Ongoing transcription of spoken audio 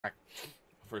back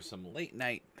for some late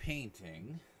night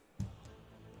painting.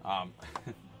 And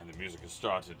the music has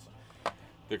started.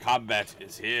 The combat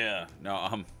is here.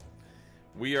 No,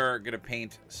 we are gonna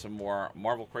paint some more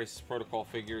Marvel Crisis Protocol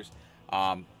figures.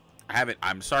 I'm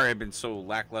sorry I've been so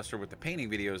lackluster with the painting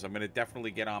videos. I'm gonna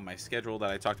definitely get on my schedule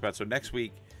that I talked about. So next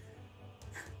week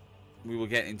we will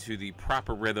get into the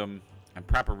proper rhythm and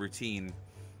proper routine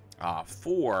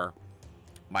for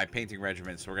my painting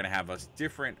regimen. So we're going to have a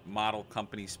different model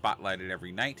company spotlighted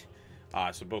every night.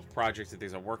 So both projects and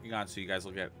things I'm working on. So you guys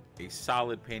will get a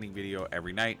solid painting video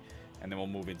every night. And then we'll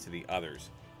move into the others.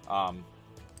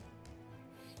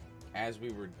 As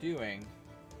we were doing,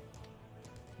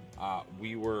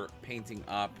 we were painting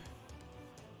up,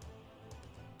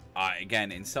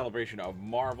 again, in celebration of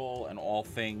Marvel and all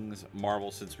things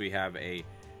Marvel, since we have a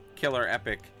killer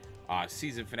epic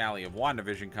season finale of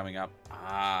WandaVision coming up.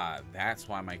 That's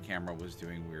why my camera was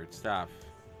doing weird stuff.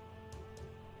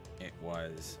 It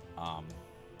was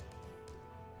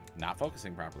not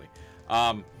focusing properly.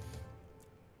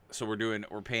 So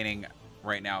we're painting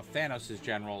right now Thanos'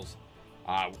 generals.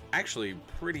 Actually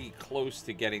pretty close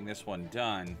to getting this one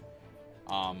done.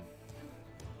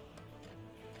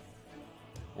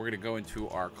 We're gonna go into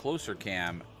our closer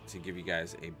cam to give you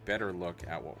guys a better look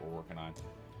at what we're working on.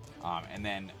 And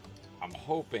then I'm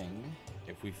hoping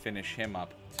if we finish him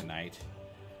up tonight,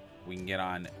 we can get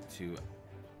on to...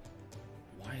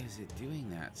 Why is it doing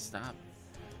that? Stop.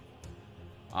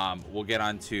 We'll get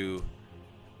on to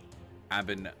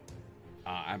Abin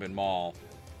Maul.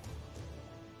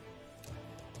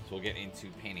 So we'll get into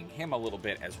painting him a little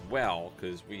bit as well,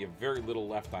 because we have very little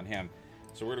left on him.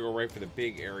 So we're going to go right for the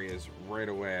big areas right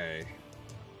away,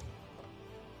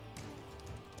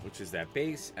 which is that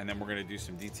base, and then we're going to do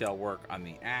some detail work on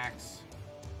the axe.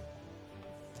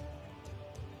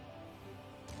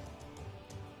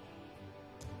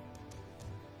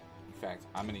 In fact,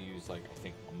 I'm going to use, like, I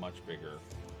think a much bigger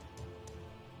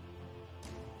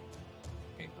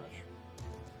paintbrush.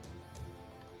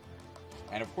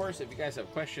 And of course, if you guys have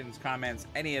questions, comments,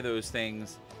 any of those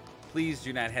things, please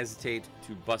do not hesitate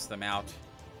to bust them out.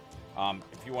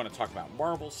 If you want to talk about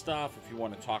Marvel stuff, if you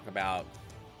want to talk about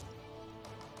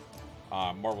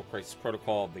Marvel Crisis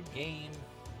Protocol, the game,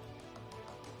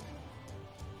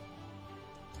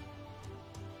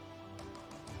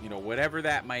 you know, whatever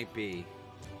that might be,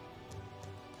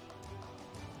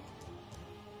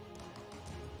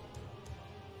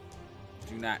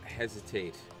 do not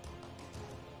hesitate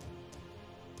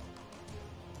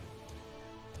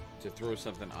to throw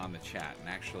something on the chat. And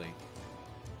actually,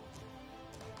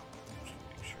 just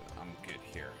make sure that I'm good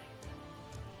here.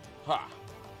 Ha!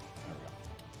 There we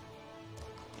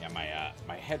go. Yeah,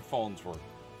 my headphones were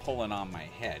pulling on my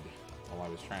head while I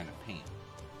was trying to paint.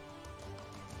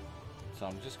 So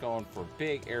I'm just going for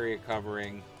big area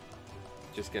covering.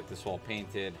 Just get this all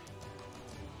painted.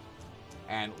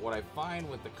 And what I find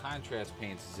with the contrast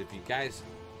paints is if you guys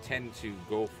tend to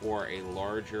go for a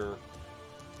larger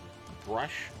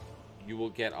brush, you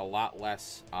will get a lot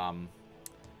less of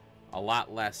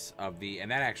the,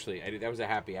 and that actually, that was a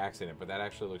happy accident, but that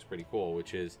actually looks pretty cool,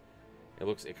 which is,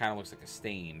 it kind of looks like a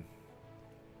stain.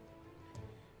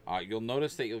 You'll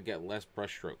notice that you'll get less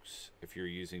brush strokes if you're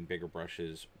using bigger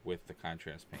brushes with the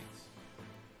contrast paints.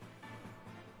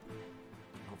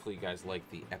 Hopefully you guys like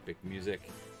the epic music.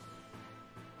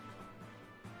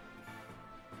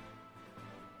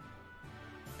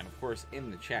 And of course, in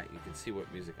the chat, you can see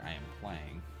what music I am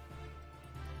playing.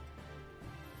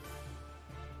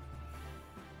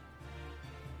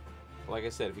 Like I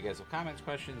said, if you guys have comments,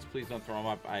 questions, please don't throw them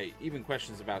up. Even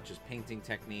questions about just painting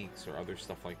techniques or other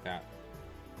stuff like that.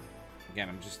 Again,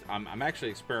 I'm actually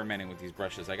experimenting with these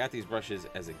brushes. I got these brushes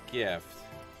as a gift.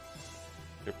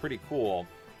 They're pretty cool.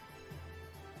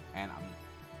 And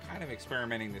I'm kind of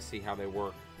experimenting to see how they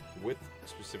work with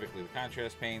specifically the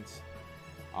contrast paints.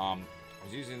 I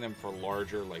was using them for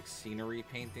larger, like, scenery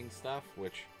painting stuff,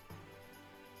 which,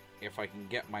 if I can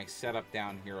get my setup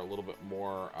down here a little bit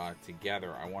more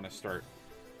together, I want to start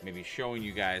maybe showing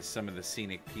you guys some of the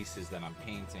scenic pieces that I'm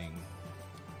painting.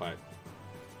 But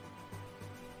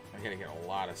I gotta get a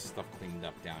lot of stuff cleaned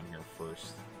up down here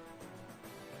first.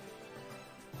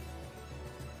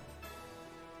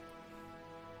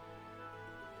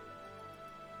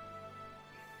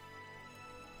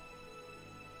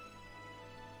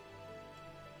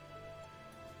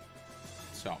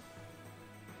 So,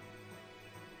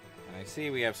 and I see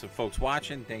we have some folks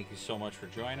watching. Thank you so much for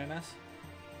joining us.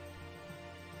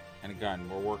 And again,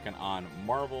 we're working on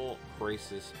Marvel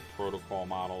Crisis Protocol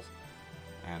models.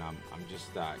 And I'm just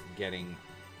getting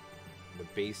the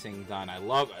basing done.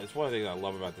 It's one of the things I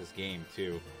love about this game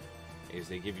too, is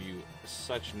they give you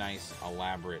such nice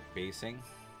elaborate basing.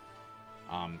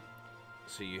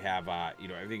 So you have you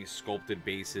know, everything is sculpted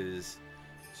bases,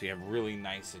 so you have really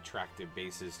nice attractive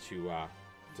bases to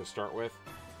start with,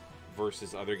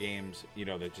 versus other games, you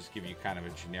know, that just give you kind of a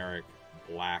generic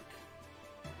black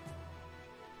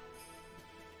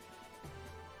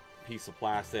piece of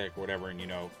plastic or whatever. And you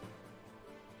know,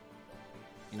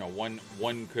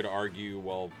 one could argue,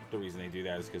 well, the reason they do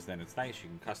that is because then it's nice, you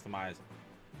can customize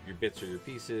your bits or your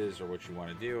pieces or what you want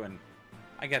to do, and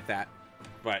I get that.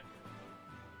 But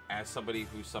as somebody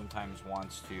who sometimes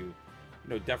wants to, you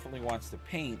know, definitely wants to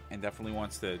paint and definitely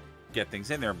wants to get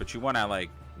things in there, but you want to like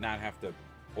not have to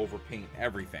overpaint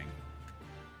everything.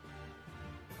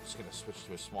 I'm just gonna switch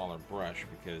to a smaller brush,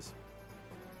 because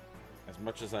as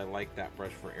much as I like that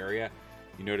brush for area,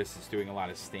 you notice it's doing a lot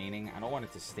of staining. I don't want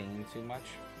it to stain too much.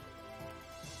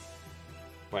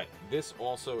 But this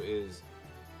also is,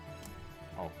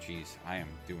 oh geez, I am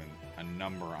doing a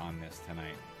number on this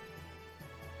tonight.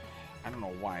 I don't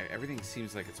know why. Everything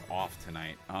seems like it's off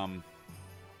tonight. Maybe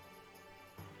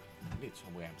it's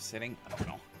the way I'm sitting. I don't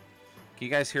know. Can you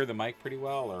guys hear the mic pretty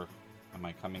well, or am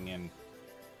I coming in?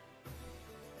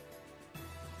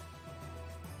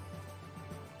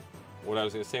 What I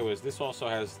was going to say was this also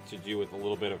has to do with a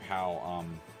little bit of how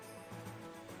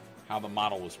the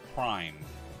model was primed.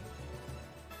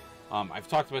 I've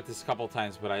talked about this a couple of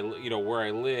times, but you know, where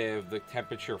I live, the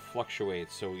temperature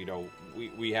fluctuates. So, you know,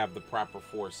 we have the proper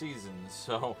 4 seasons.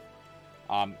 So,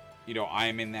 you know,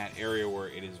 I'm in that area where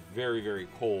it is very, very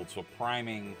cold. So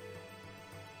priming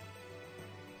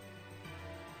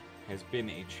has been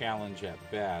a challenge at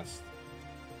best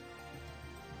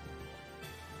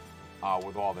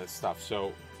with all this stuff.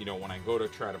 So, you know, when I go to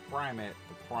try to prime it,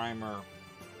 the primer...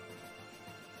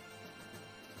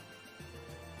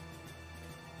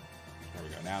 There we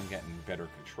go. Now I'm getting better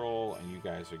control, and you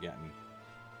guys are getting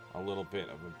a little bit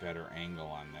of a better angle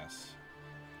on this.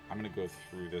 I'm going to go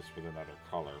through this with another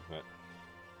color, but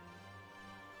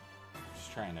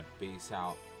just trying to base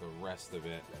out the rest of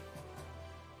it.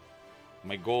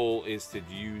 My goal is to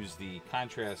use the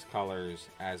contrast colors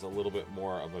as a little bit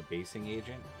more of a basing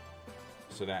agent,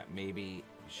 so that maybe,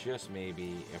 just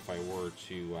maybe, if I were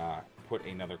to put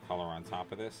another color on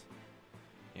top of this,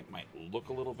 it might look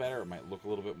a little better. It might look a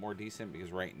little bit more decent,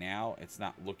 because right now it's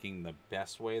not looking the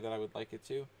best way that I would like it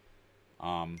to.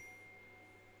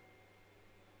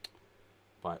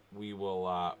 But we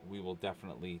will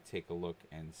definitely take a look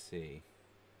and see.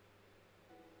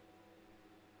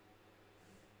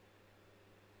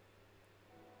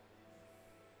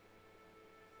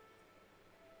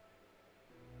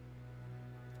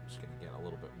 I'm just going to get a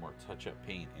little bit more touch-up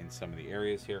paint in some of the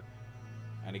areas here.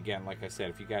 And again, like I said,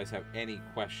 if you guys have any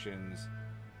questions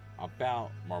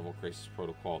about Marvel Crisis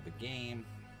Protocol, the game,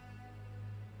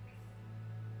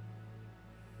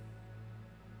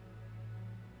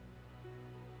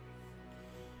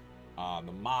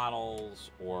 the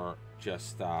models, or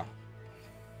just you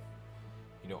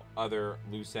know, other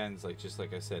loose ends, like just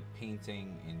like I said,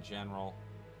 painting in general.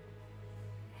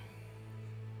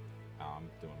 I'm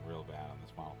doing real bad on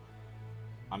this model.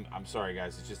 I'm sorry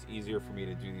guys, it's just easier for me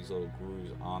to do these little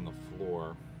grooves on the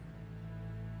floor.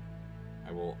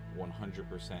 I will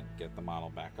 100% get the model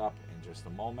back up in just a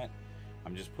moment.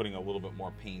 I'm just putting a little bit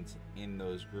more paint in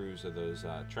those grooves of those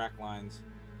track lines,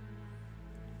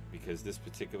 because this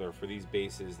particular, for these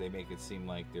bases, they make it seem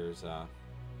like there's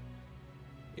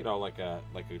you know, like a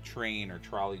train or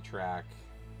trolley track.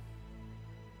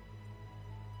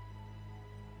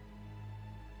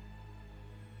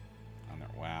 On there.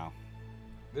 Wow.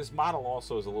 This model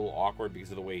also is a little awkward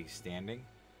because of the way he's standing.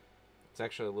 It's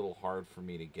actually a little hard for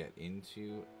me to get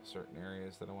into certain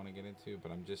areas that I want to get into,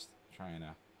 but I'm just trying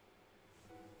to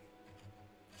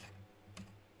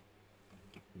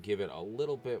give it a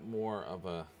little bit more of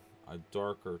a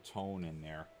darker tone in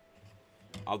there.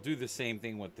 I'll do the same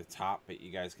thing with the top, but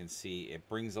you guys can see it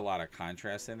brings a lot of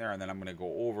contrast in there, and then I'm going to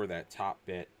go over that top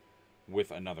bit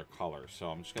with another color. So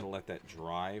I'm just going to let that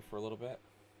dry for a little bit.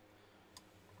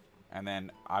 And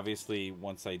then obviously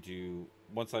once I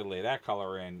lay that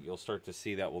color in, you'll start to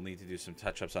see that we'll need to do some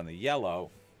touch-ups on the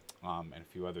yellow and a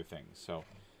few other things. So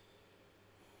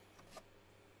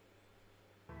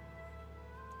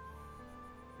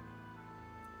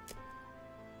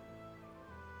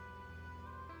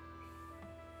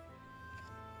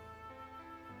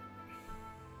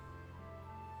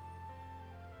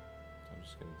I'm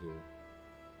just going to do...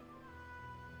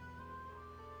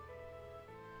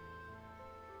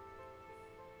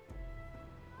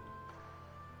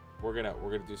 We're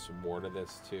gonna do some more to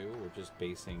this too. We're just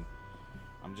basing.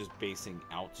 I'm just basing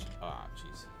out. Ah,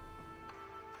 jeez.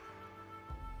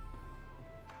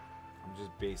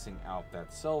 just basing out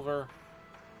that silver.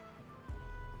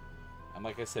 And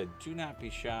like I said, do not be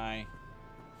shy.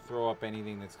 Throw up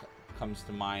anything that comes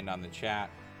to mind on the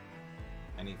chat.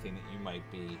 Anything that you might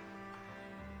be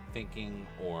thinking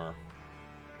or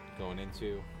going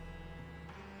into.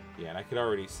 Yeah, and I could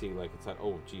already see, like, it's like,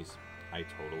 oh, geez, I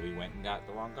totally went and got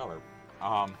the wrong color.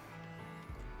 I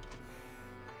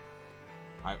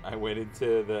went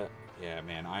into the... Yeah,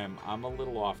 man, I'm a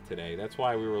little off today. That's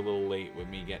why we were a little late with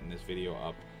me getting this video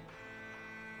up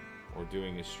or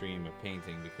doing a stream of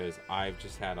painting, because I've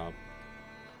just had a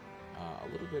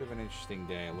little bit of an interesting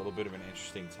day, a little bit of an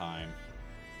interesting time.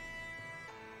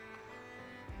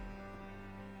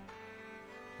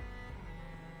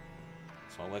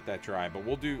 So I'll let that dry, but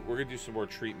we're gonna do some more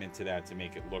treatment to that to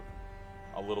make it look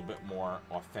a little bit more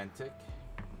authentic.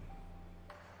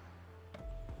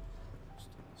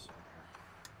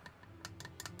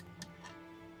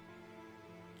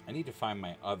 I need to find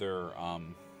my other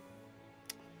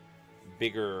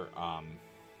bigger I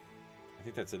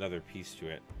think that's another piece to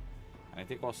it. And I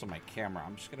think also my camera,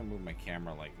 I'm just gonna move my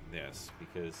camera like this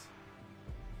because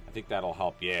I think that'll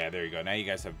help. Yeah, there you go. Now you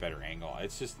guys have a better angle.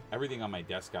 It's just everything on my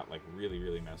desk got like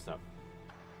really messed up.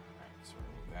 Alright, so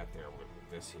move that there with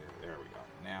this here. There we go.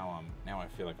 Now I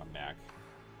feel like I'm back.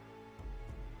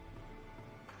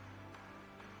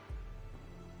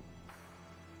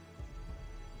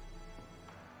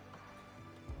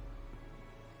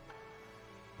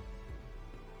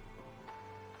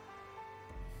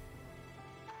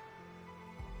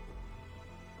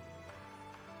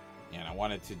 And I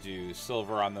wanted to do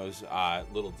silver on those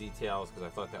little details because I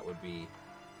thought that would be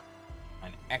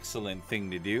an excellent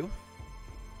thing to do.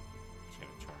 Just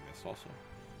gonna turn this also,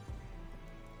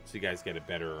 so you guys get a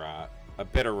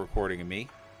better recording of me,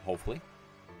 hopefully.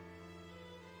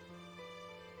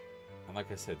 And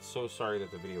like I said, so sorry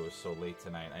that the video was so late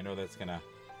tonight. I know that's gonna...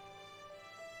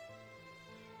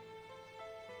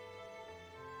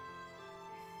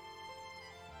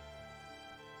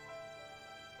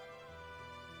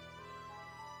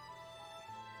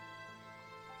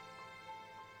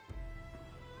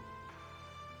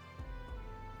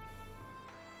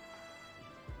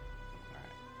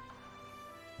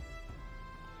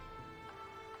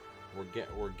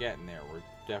 We're getting there. We're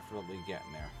definitely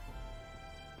getting there.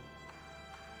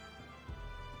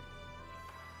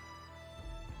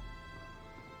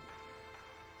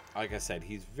 Like I said,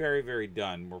 he's very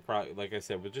done. We're probably, like I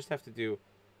said, we'll just have to do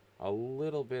a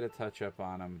little bit of touch up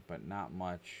on him, but not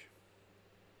much.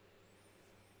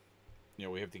 You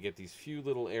know, we have to get these few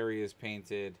little areas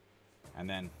painted, and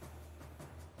then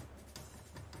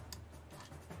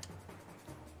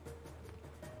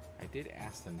I did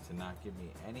ask them to not give me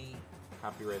any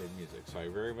copyrighted music, so I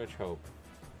very much hope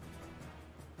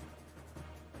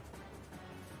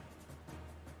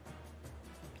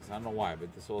I don't know why,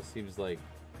 but this all seems like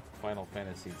Final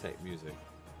Fantasy type music.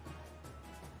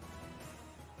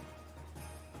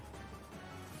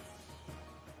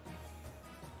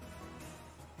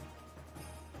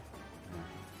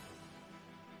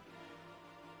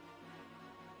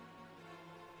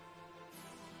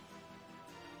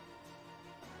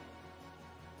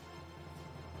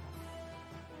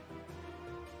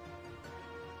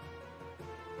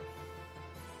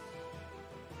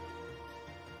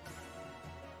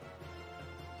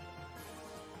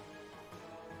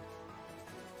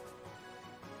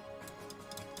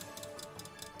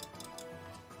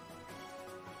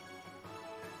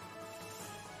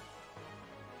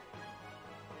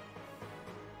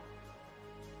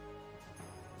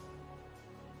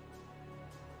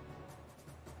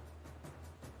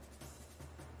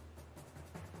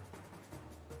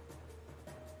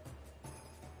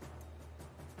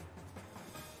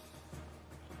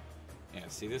 Yeah,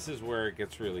 see, this is where it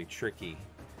gets really tricky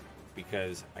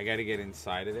because I got to get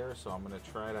inside of there, so I'm going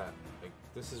to try to, like,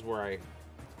 this is where I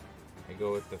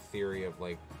go with the theory of,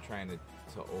 like, trying to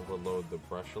overload the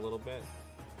brush a little bit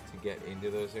to get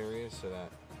into those areas so that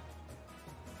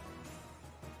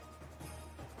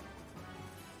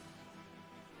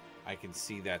I can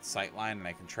see that sight line and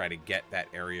I can try to get that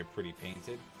area pretty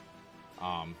painted.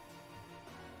 I'm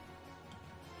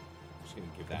just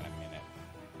going to give that a minute.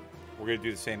 We're going to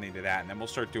do the same thing to that, and then we'll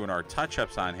start doing our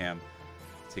touch-ups on him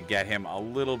to get him a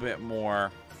little bit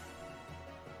more,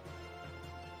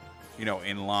 you know,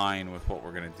 in line with what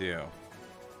we're going to do.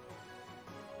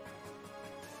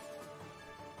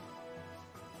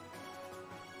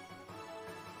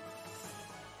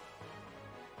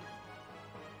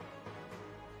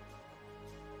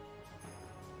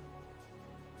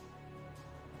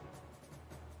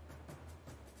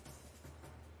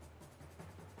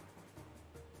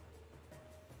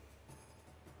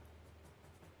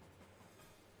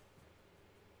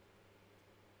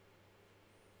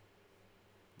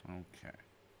 Okay.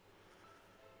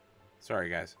 Sorry,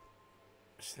 guys.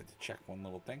 Just had to check one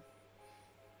little thing.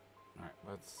 All right,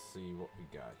 let's see what we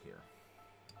got here.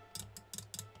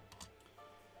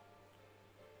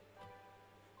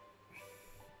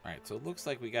 All right, so it looks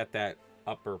like we got that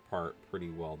upper part pretty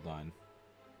well done.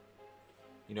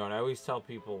 You know, and I always tell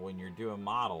people when you're doing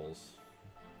models,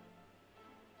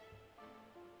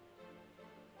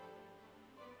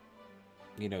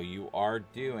 you know, you are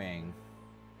doing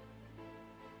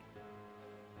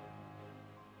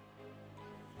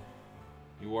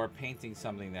painting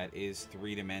something that is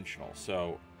three-dimensional.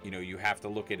 So, you know, you have to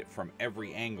look at it from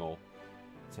every angle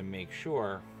to make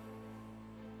sure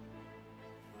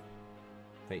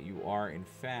that you are, in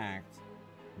fact,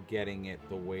 getting it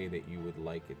the way that you would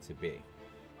like it to be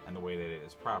and the way that it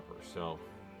is proper. So,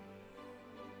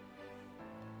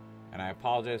 and I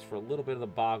apologize for a little bit of the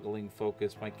boggling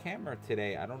focus. My camera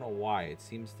today, I don't know why, it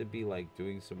seems to be like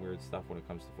doing some weird stuff when it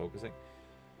comes to focusing.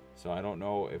 So I don't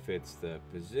know if it's the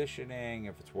positioning,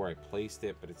 if it's where I placed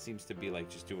it, but it seems to be like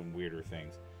just doing weirder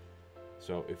things.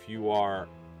 So if you are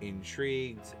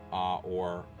intrigued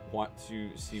or want to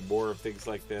see more of things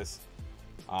like this,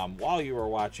 while you are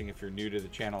watching, if you're new to the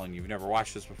channel and you've never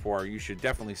watched this before, you should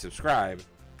definitely subscribe.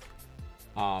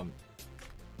 Or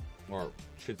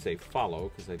should say follow,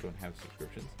 because I don't have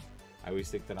subscriptions. I always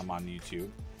think that I'm on YouTube.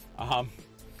 And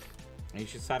you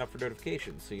should sign up for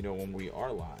notifications so you know when we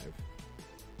are live,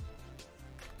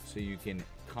 so you can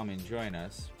come and join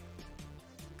us,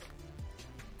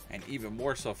 and even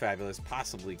more so fabulous,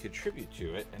 possibly contribute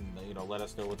to it, and, you know, let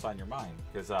us know what's on your mind.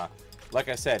 Because like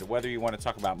I said, whether you want to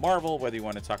talk about Marvel, whether you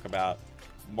want to talk about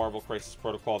Marvel Crisis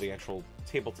Protocol, the actual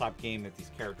tabletop game that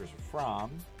these characters are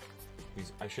from,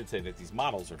 I should say that these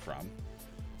models are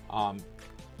from,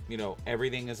 you know,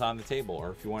 everything is on the table.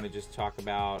 Or if you want to just talk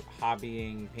about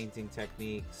hobbying, painting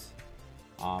techniques,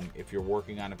 if you're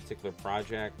working on a particular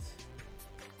project,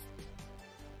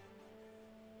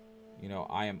 you know,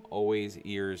 I am always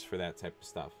ears for that type of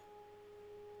stuff.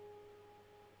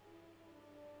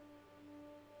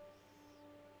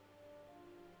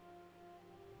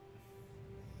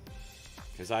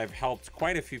 Because I've helped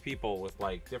quite a few people with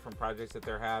like different projects that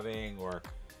they're having, or,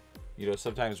 you know,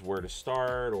 sometimes where to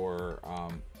start, or,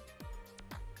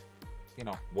 you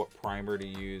know, what primer to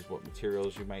use, what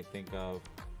materials you might think of.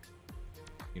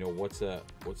 You know, what's a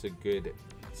good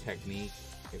technique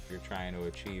if you're trying to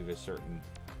achieve a certain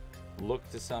look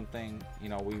to something. You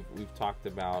know, we've talked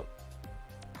about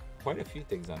quite a few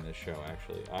things on this show,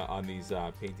 actually, on these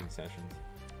painting sessions.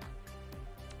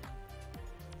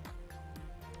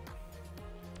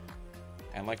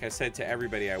 And like I said to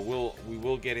everybody, we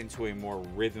will get into a more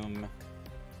rhythm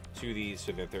to these,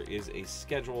 so that there is a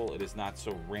schedule. It is not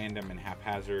so random and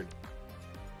haphazard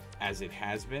as it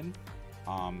has been.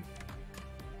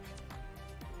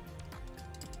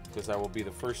 Because I will be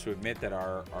the first to admit that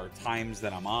our times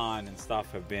that I'm on and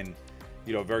stuff have been,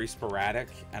 you know, very sporadic,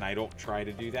 and I don't try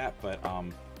to do that, but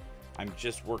I'm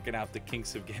just working out the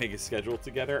kinks of getting a schedule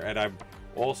together, and I'm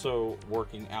also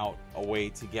working out a way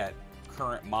to get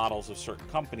current models of certain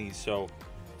companies. So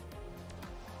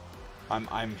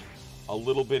I'm a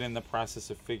little bit in the process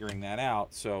of figuring that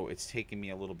out, so it's taking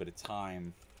me a little bit of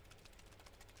time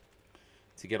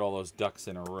to get all those ducks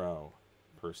in a row,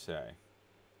 per se.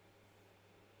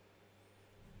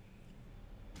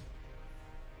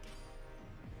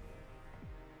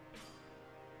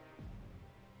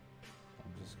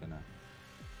 I'm just gonna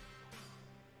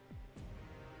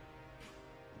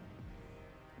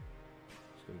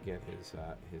get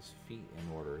his feet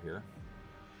in order here,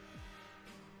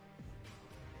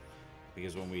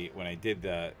 because when I did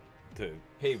the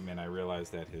pavement, I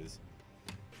realized that his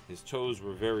toes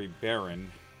were very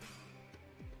barren.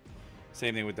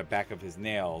 Same thing with the back of his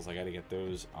nails. I got to get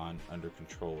those under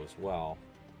control as well.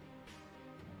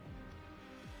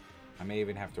 I may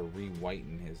even have to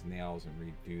re-whiten his nails and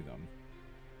redo them.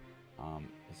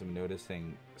 As I'm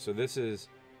noticing, so this is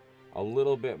a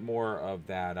little bit more of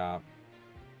that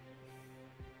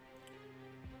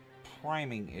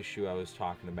priming issue I was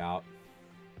talking about,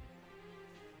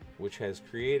 which has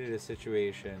created a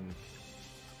situation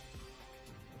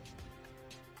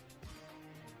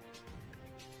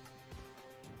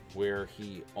where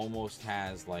he almost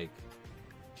has like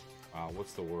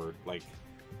what's the word, like,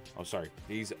 oh sorry,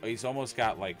 he's almost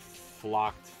got like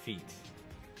flocked feet.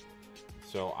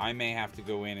 So I may have to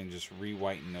go in and just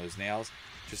re-whiten those nails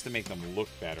just to make them look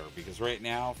better, because right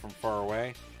now from far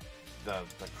away the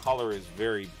color is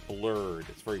very blurred.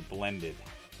 It's very blended.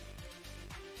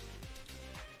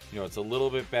 You know, it's a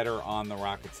little bit better on the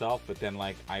rock itself, but then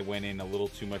like I went in a little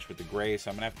too much with the gray,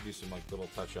 so I'm gonna have to do some like little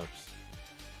touch-ups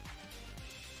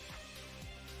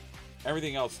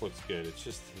Everything else looks good. It's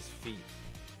just his feet.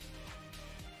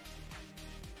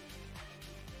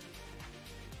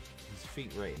 His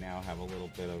feet right now have a little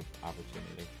bit of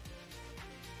opportunity.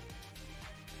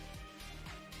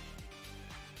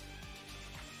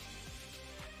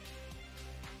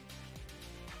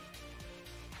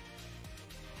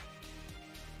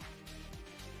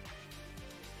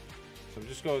 So I'm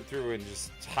just going through and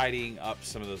just tidying up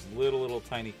some of those little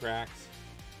tiny cracks.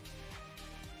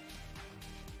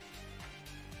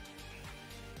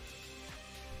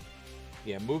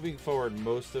 Yeah, moving forward,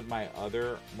 most of my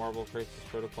other Marvel Crisis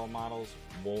Protocol models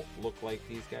won't look like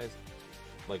these guys,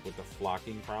 like with the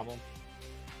flocking problem,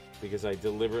 because I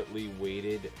deliberately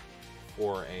waited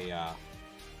for a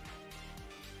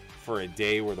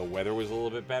day where the weather was a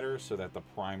little bit better so that the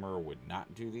primer would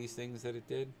not do these things that it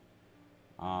did.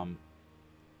 I'm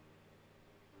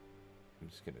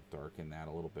just going to darken that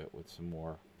a little bit with some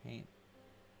more paint.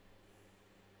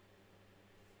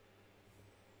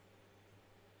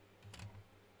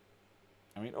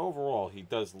 I mean, overall, he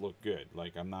does look good.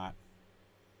 Like, I'm not...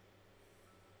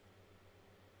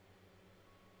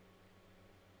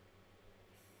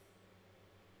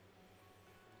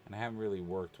 And I haven't really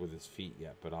worked with his feet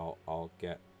yet, but I'll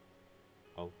get...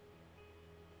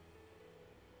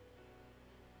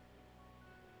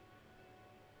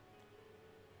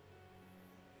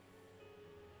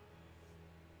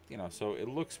 You know, so it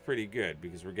looks pretty good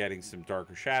because we're getting some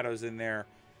darker shadows in there,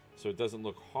 so it doesn't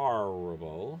look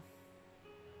horrible.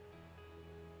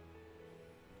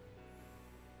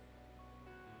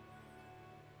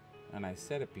 And I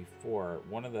said it before,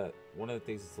 one of the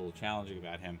things that's a little challenging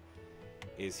about him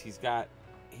is he's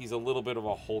a little bit of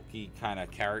a hulky kind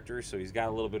of character, so he's got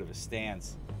a little bit of a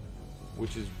stance,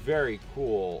 which is very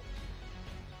cool,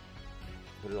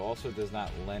 but it also does not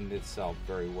lend itself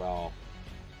very well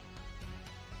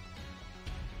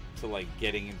to like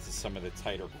getting into some of the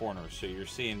tighter corners. So you're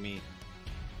seeing me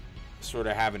sort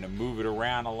of having to move it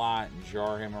around a lot and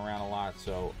jar him around a lot.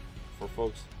 So for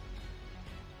folks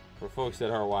that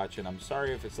are watching, I'm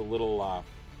sorry if it's a little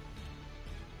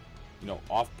you know,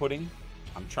 off-putting.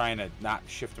 I'm trying to not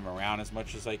shift him around as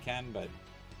much as I can, but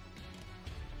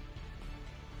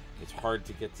it's hard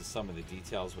to get to some of the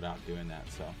details without doing that.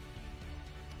 So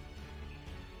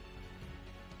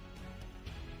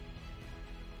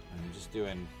I'm just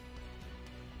doing,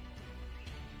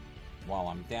 while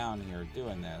I'm down here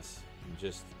doing this, I'm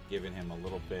just giving him a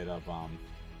little bit of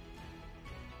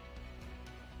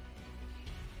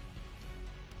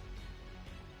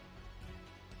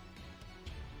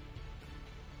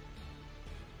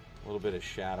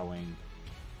shadowing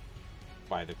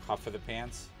by the cuff of the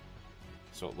pants,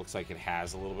 so it looks like it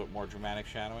has a little bit more dramatic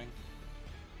shadowing,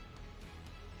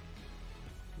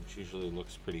 which usually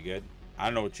looks pretty good. I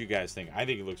don't know what you guys think. I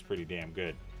think it looks pretty damn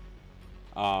good.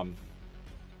 I'm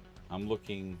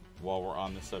looking, while we're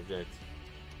on the subject,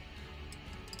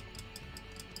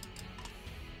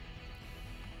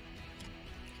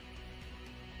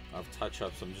 of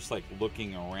touch-ups, I'm just like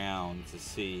looking around to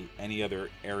see any other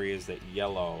areas that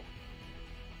yellow.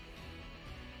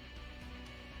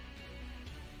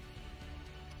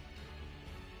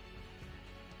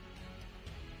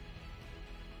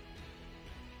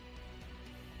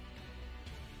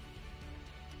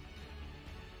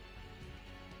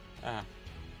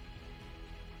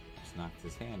 Just knocked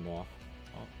his hand off.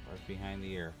 Oh, right behind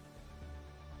the ear.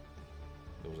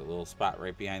 There was a little spot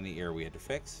right behind the ear we had to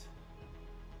fix.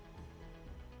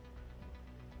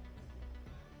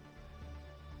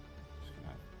 Just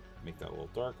gonna make that a little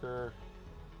darker.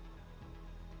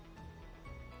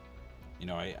 You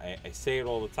know, I say it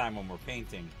all the time when we're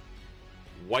painting.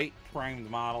 White primed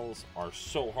models are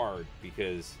so hard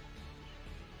because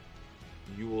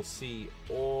you will see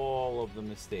all of the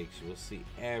mistakes. You will see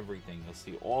everything. You'll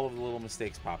see all of the little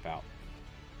mistakes pop out.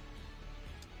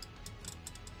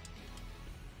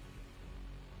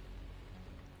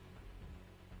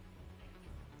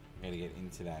 I gotta get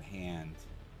into that hand.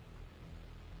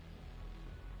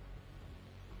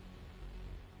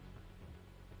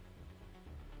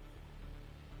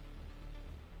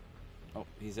 Oh,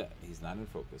 he's not in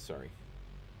focus, sorry.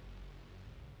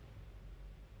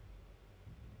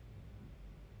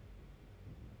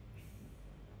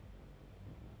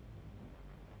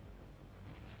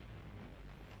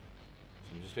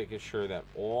 So I'm just making sure that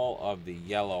all of the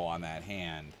yellow on that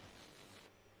hand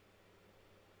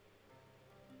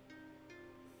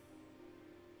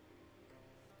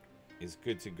is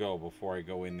good to go before I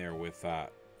go in there with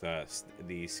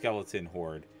the skeleton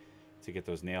horde to get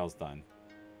those nails done.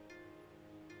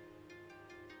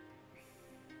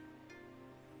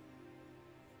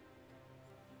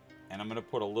 And I'm going to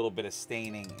put a little bit of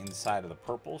staining inside of the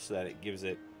purple so that it gives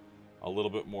it a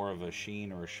little bit more of a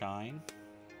sheen or a shine.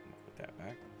 Put that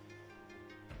back.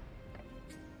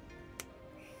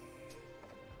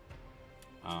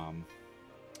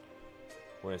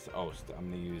 What is, oh, I'm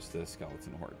going to use the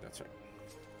Skeleton Horde. That's right.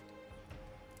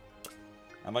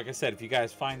 And like I said, if you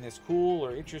guys find this cool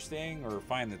or interesting or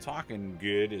find the talking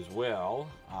good as well,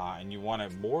 and you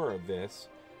wanted more of this,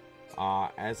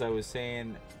 as I was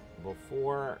saying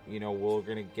before, you know, we're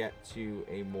going to get to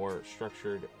a more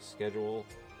structured schedule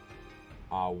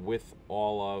with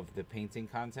all of the painting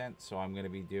content. So I'm going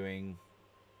to be doing...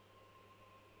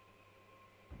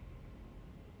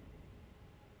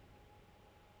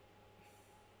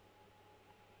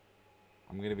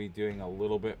 I'm going to be doing a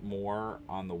little bit more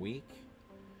on the week.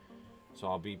 So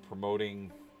I'll be promoting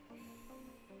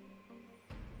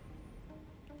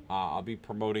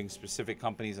specific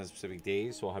companies on specific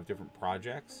days. So I'll have different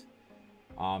projects.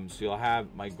 So you'll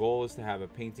have, my goal is to have a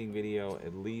painting video,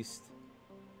 at least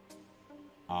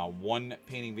one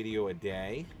painting video a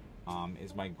day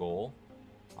is my goal.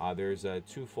 There's a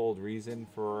twofold reason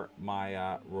for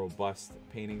my robust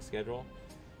painting schedule.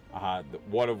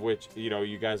 One of which, you know,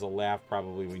 you guys will laugh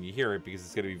probably when you hear it because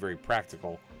it's going to be very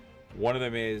practical. One of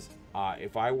them is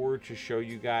if I were to show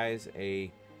you guys a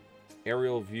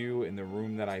aerial view in the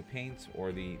room that I paint,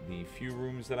 or the few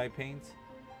rooms that I paint,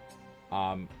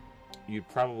 you'd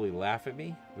probably laugh at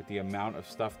me with the amount of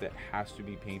stuff that has to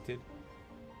be painted,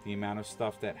 the amount of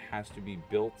stuff that has to be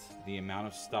built, the amount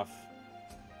of stuff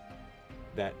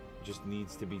that just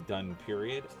needs to be done,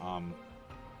 period.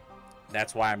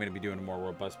 That's why I'm going to be doing a more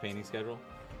robust painting schedule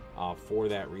for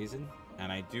that reason. And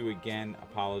I do, again,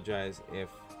 apologize if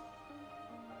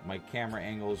my camera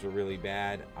angles are really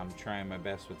bad. I'm trying my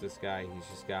best with this guy.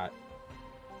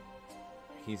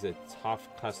 He's a tough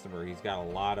customer. He's got a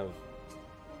lot of...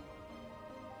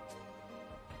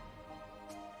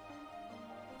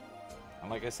 And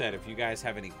like I said, if you guys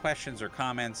have any questions or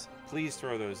comments, please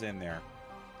throw those in there.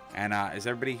 And is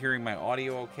everybody hearing my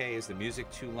audio okay? Is the music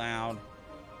too loud?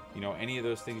 You know, any of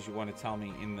those things you want to tell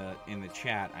me in the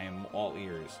chat, I am all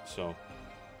ears. So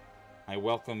I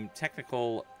welcome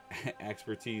technical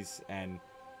expertise and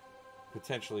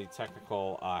potentially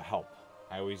technical help.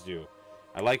 I always do.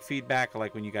 I like feedback. I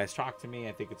like when you guys talk to me.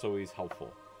 I think it's always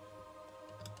helpful.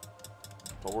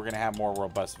 But we're going to have more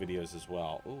robust videos as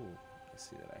well. Ooh, I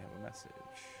see that I have a message.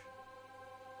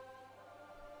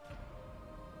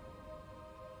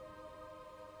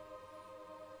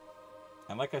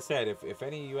 And like I said, if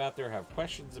any of you out there have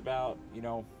questions about, you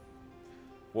know,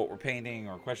 what we're painting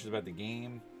or questions about the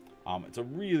game, it's a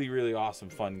really, really awesome,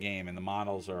 fun game. And the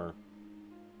models are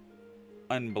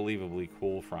unbelievably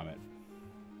cool from it.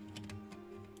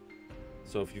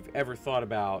 So if you've ever thought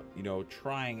about, you know,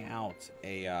 trying out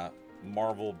a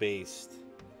Marvel-based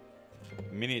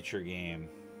miniature game,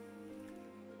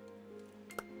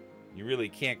 you really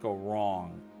can't go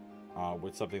wrong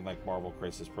with something like Marvel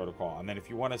Crisis Protocol. And then if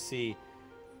you want to see...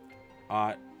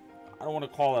 I don't want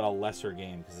to call it a lesser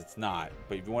game because it's not,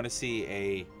 but if you want to see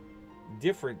a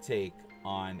different take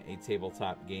on a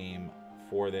tabletop game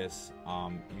for this,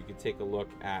 you could take a look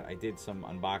at, I did some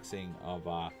unboxing of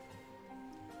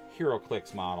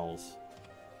HeroClix models.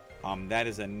 That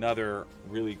is another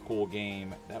really cool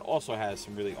game that also has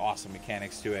some really awesome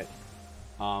mechanics to it.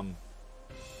 And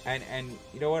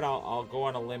you know what, I'll go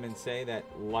on a limb and say that,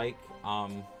 like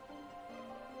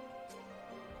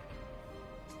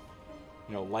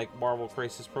you know, like Marvel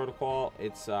Crisis Protocol,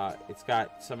 it's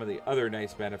got some of the other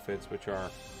nice benefits, which are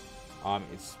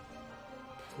it's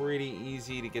pretty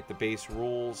easy to get the base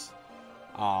rules.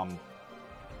 So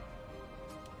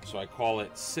I call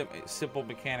it simple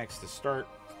mechanics to start.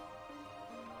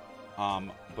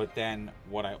 But then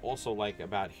what I also like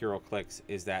about HeroClix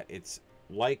is that it's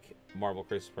like Marvel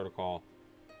Crisis Protocol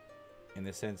in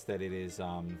the sense that it is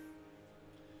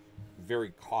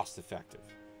very cost effective.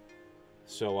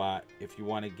 So if you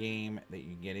want a game that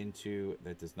you can get into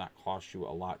that does not cost you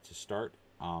a lot to start,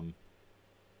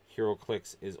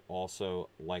 HeroClix is also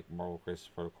like Marvel Crisis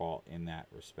Protocol in that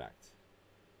respect,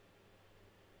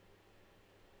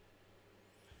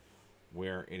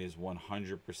 where it is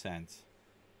 100%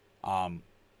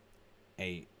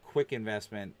 a quick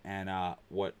investment. And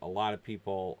what a lot of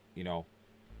people, you know,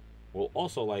 will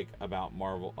also like about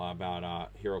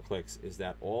HeroClix is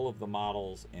that all of the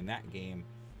models in that game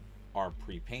are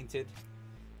pre-painted.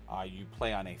 You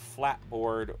play on a flat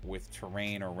board with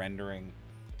terrain or rendering.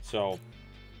 So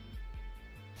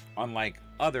unlike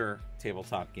other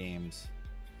tabletop games,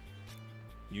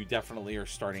 you definitely are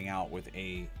starting out with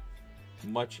a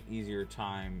much easier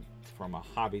time from a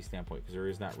hobby standpoint, because there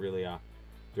is not really a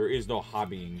there is no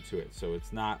hobbying to it. So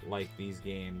it's not like these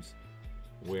games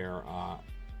where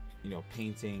you know,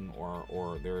 painting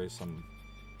or there is some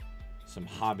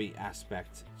hobby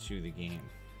aspect to the game.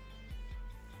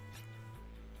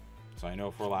 So I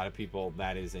know for a lot of people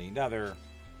that is another,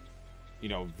 you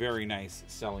know, very nice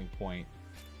selling point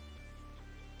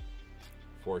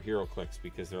for HeroClix,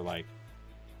 because they're like,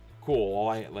 cool, all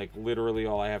I like, literally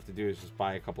all I have to do is just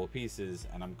buy a couple of pieces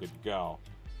and I'm good to go.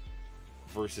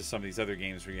 Versus some of these other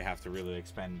games where you have to really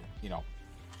expend, you know,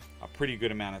 a pretty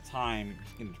good amount of time,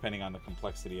 you know, depending on the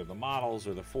complexity of the models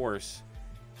or the force.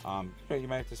 You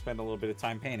might have to spend a little bit of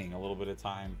time painting, a little bit of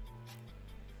time,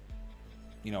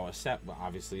 you know,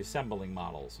 obviously assembling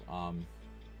models.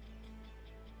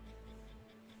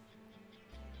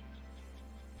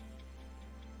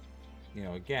 You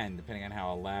know, again, depending on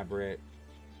how elaborate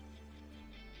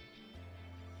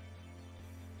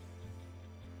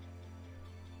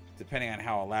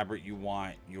you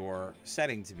want your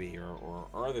setting to be, or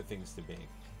other things to be.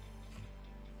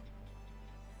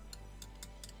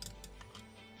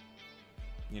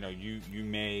 You know, you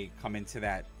may come into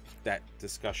that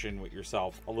discussion with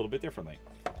yourself a little bit differently.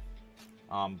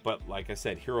 But like I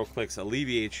said, HeroClix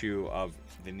alleviates you of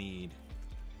the need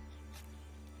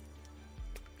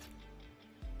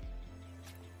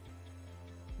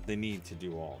to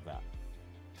do all of that.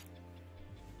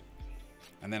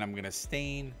 And then I'm going to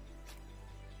stain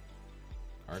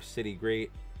our City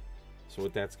Grate. So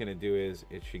what that's going to do is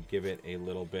it should give it a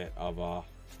little bit of a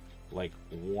like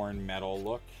worn metal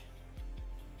look,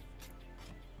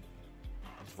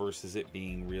 versus it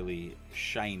being really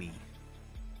shiny,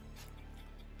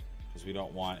 because we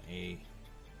don't want a,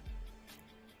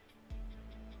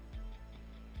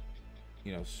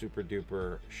 you know, super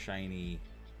duper shiny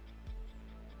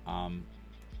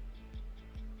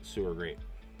sewer grate.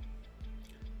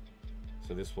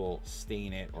 So this will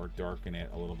stain it or darken it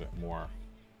a little bit more.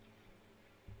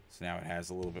 So now it has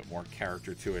a little bit more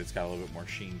character to it. It's got a little bit more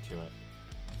sheen to it.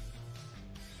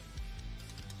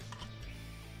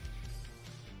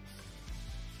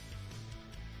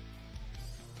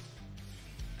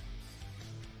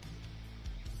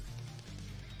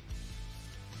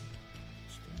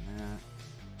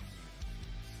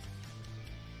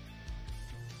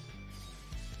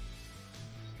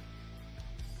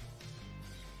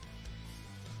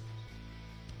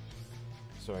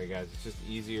 Sorry guys, it's just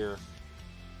easier.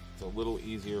 It's a little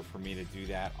easier for me to do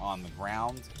that on the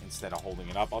ground instead of holding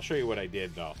it up. I'll show you what I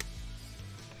did though.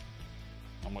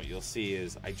 And what you'll see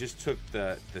is I just took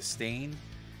the stain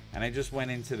and I just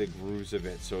went into the grooves of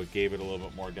it, so it gave it a little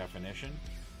bit more definition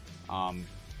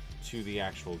to the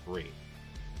actual grate.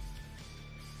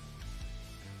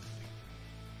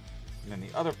 And then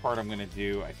the other part I'm going to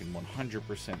do, I can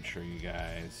 100% show you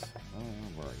guys. Oh,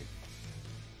 where are you?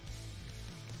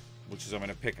 Which is I'm going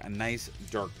to pick a nice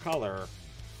dark color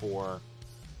for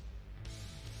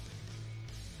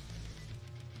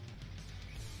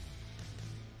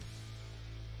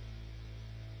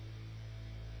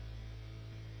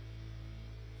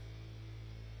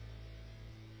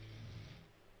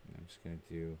I'm just going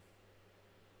to do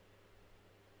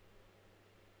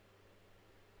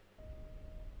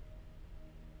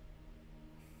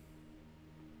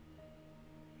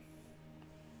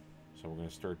so we're going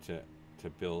to start to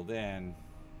build in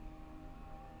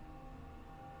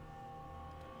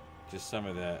just some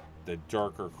of the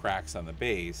darker cracks on the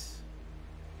base,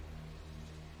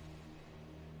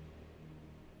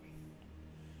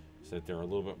 so that they're a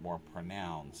little bit more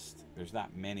pronounced. There's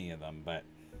not many of them, but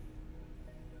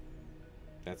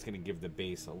that's going to give the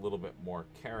base a little bit more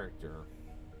character.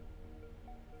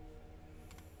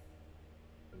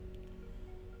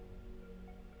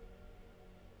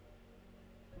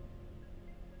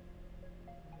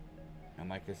 And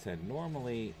like I said,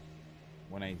 normally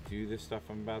when I do this stuff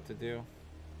I'm about to do,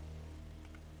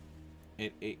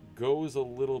 it goes a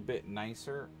little bit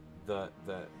nicer. The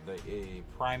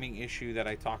priming issue that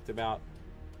I talked about,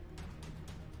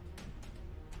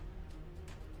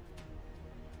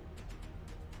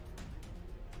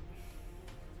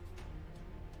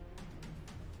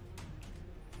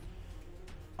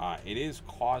 it is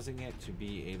causing it to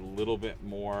be a little bit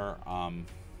more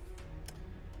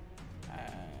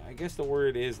I guess the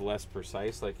word is less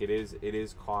precise. Like it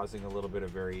is causing a little bit of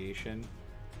variation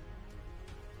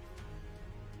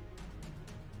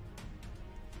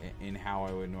in how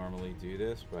I would normally do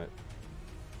this, but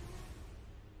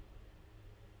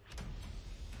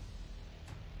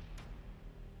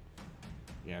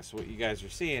yeah, so what you guys are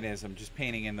seeing is I'm just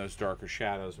painting in those darker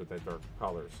shadows with that darker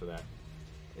color, so that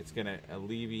it's gonna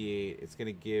alleviate, it's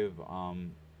gonna give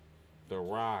the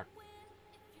rock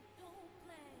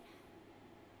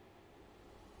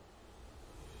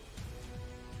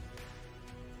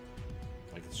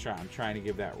I'm trying to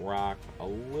give that rock a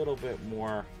little bit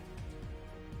more.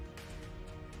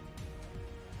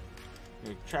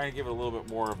 Trying to give it a little bit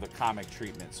more of the comic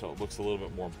treatment, so it looks a little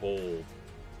bit more bold.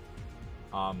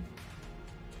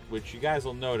 Which you guys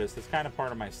will notice, that's kind of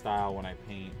part of my style when I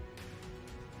paint.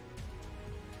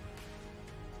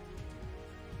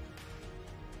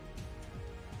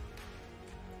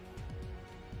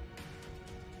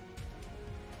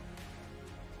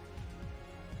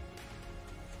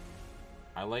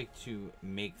 I like to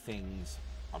make things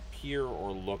appear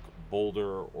or look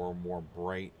bolder or more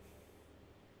bright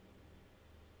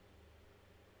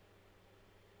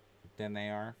than they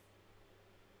are.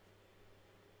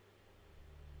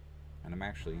 And I'm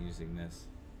actually using this.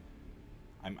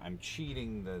 I'm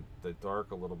cheating the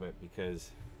dark a little bit because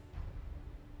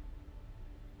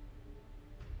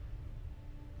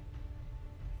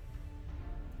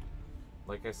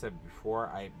like I said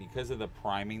before, because of the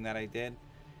priming that I did,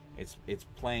 it's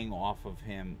playing off of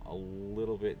him a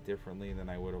little bit differently than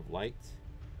I would have liked.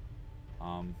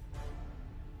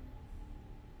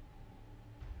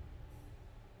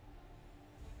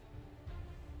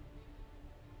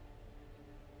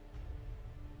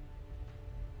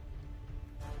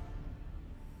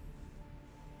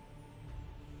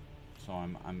 So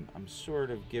I'm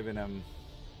sort of giving him.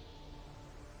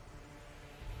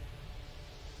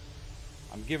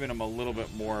 I'm giving him a little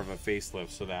bit more of a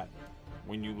facelift so that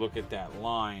when you look at that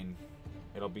line,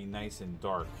 it'll be nice and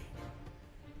dark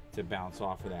to bounce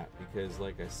off of that. Because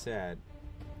like I said,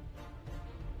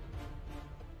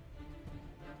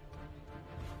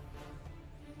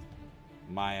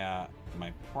 my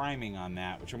priming on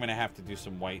that, which I'm going to have to do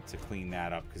some white to clean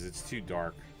that up because it's too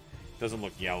dark. It doesn't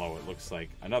look yellow. It looks like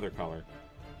another color.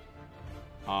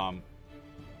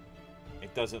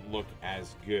 It doesn't look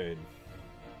as good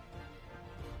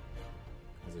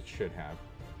as it should have.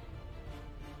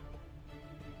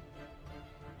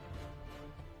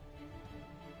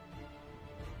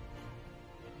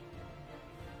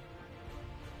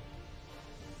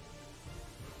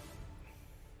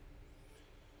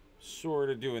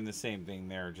 Sort of doing the same thing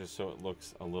there, just so it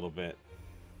looks a little bit.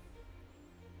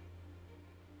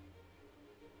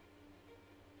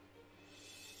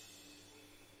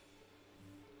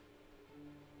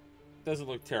 Doesn't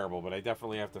look terrible, but I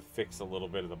definitely have to fix a little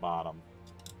bit of the bottom.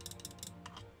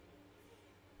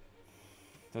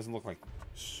 Doesn't look like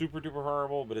super duper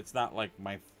horrible, but it's not like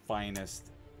my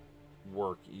finest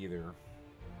work either.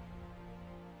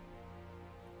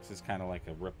 This is kind of like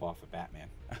a rip-off of Batman.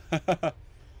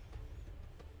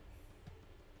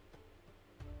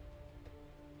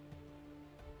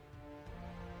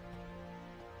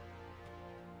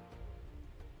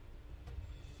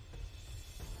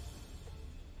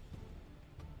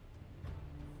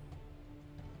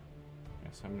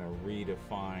 So I'm going to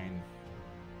redefine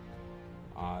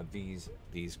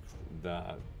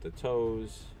the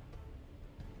toes,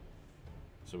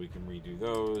 so we can redo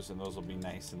those, and those will be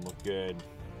nice and look good.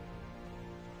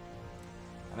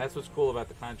 And that's what's cool about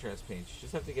the contrast paints. You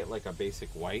just have to get like a basic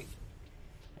white,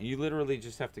 and you literally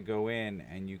just have to go in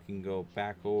and you can go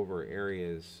back over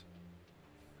areas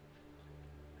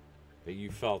that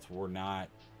you felt were not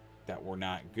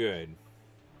good.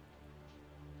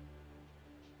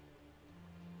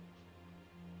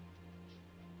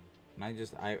 And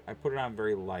I put it on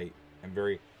very light and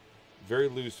very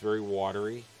loose, very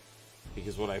watery,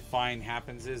 because what I find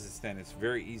happens is then it's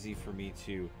very easy for me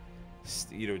to,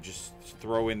 you know, just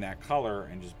throw in that color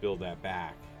and just build that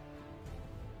back.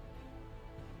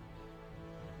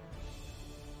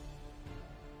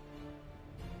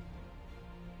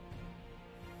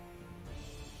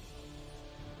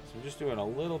 So I'm just doing a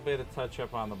little bit of touch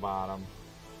up on the bottom.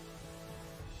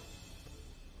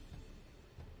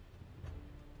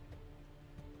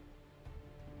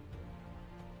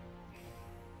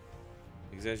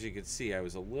 Because as you can see, I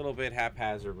was a little bit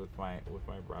haphazard with my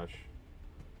brush.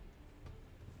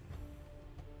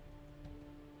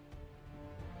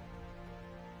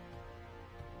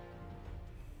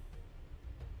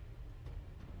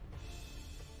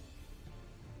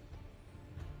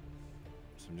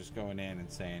 So I'm just going in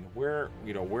and saying, where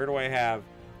do I have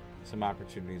some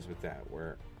opportunities with that?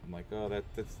 Where I'm like, oh,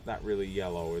 that's not really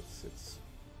yellow. It's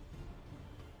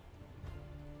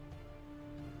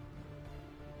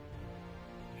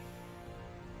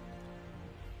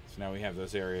So now we have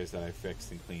those areas that I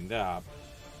fixed and cleaned up.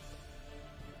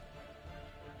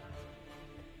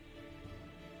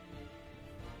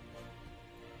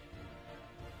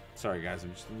 Sorry guys,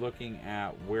 I'm just looking at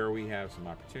where we have some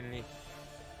opportunity.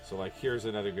 So like here's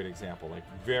another good example, like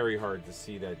very hard to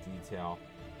see that detail.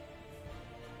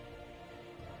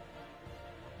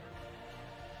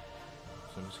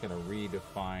 So I'm just going to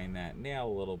redefine that nail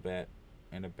a little bit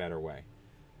in a better way.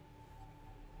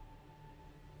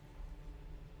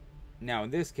 Now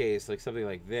in this case, like something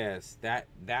like this, that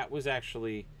was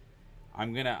actually,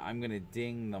 I'm gonna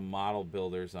ding the model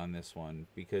builders on this one,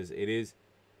 because it is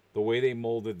the way they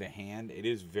molded the hand. It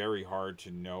is very hard to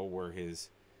know where his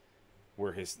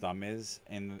thumb is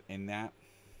in that.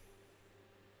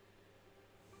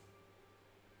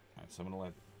 All right, so I'm gonna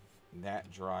let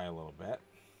that dry a little bit.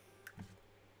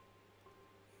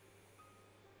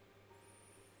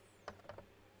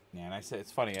 Yeah, and I said,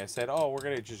 it's funny, I said, oh, we're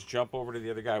going to just jump over to the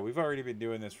other guy. We've already been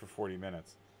doing this for 40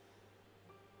 minutes.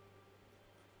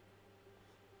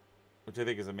 Which I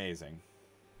think is amazing.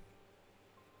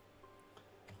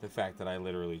 The fact that I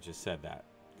literally just said that.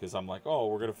 Because I'm like, oh,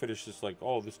 we're going to finish this, like,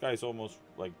 oh, this guy's almost,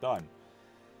 like, done.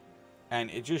 And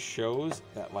it just shows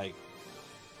that, like,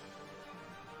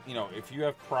 you know, if you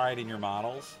have pride in your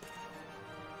models,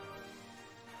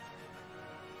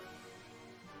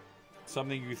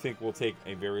 something you think will take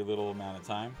a very little amount of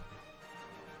time,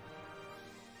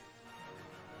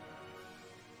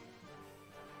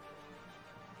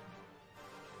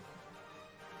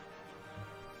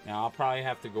 now I'll probably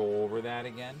have to go over that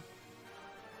again.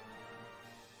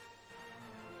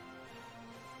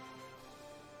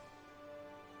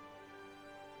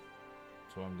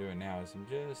 So what I'm doing now is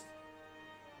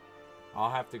I'll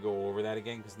have to go over that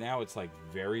again, because now it's like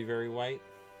very, very white.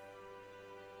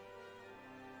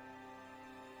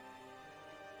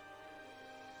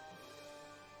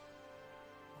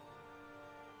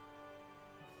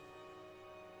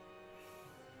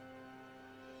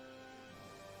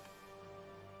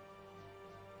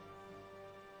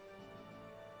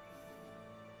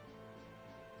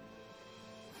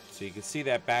 So you can see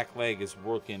that back leg is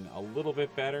working a little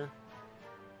bit better.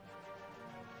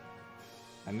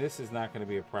 And this is not going to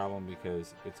be a problem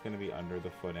because it's going to be under the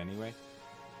foot anyway.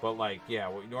 But like, yeah,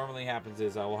 what normally happens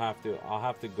is I'll have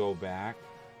to go back.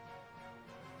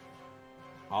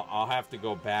 I'll have to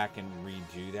go back and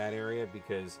redo that area,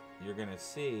 because you're going to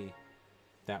see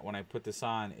that when I put this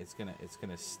on, it's going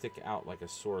to stick out like a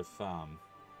sore thumb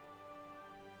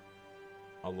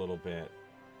a little bit.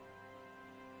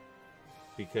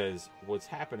 Because what's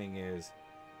happening is,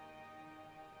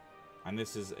 and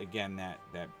this is again that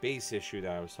base issue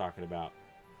that I was talking about.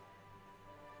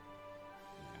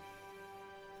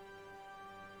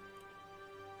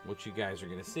 What you guys are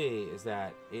going to see is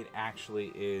that it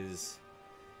actually is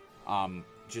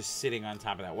just sitting on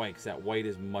top of that white, because that white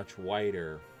is much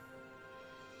whiter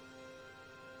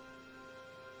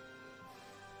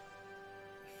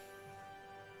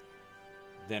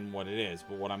than what it is.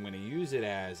 But what I'm going to use it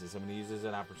as is I'm going to use it as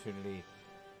an opportunity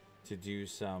to do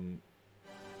some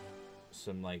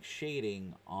like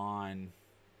shading on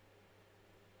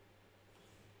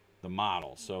the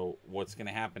model. So what's going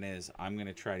to happen is I'm going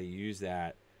to try to use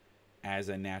that as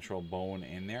a natural bone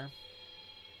in there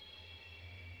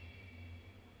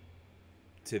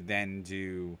to then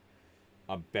do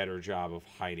a better job of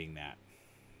hiding that,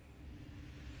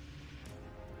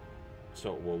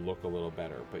 so it will look a little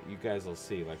better. But you guys will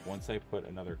see, like, once I put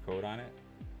another coat on it,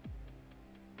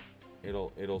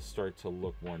 it'll start to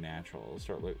look more natural. It'll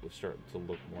start to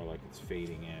look more like it's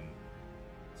fading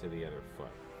in to the other foot.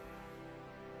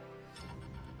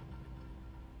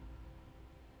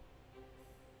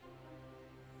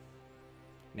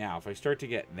 Now, if I start to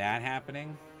get that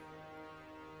happening,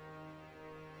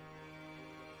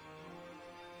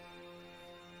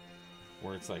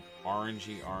 where it's like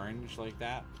orangey orange like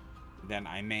that, then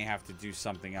I may have to do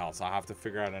something else. I'll have to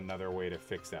figure out another way to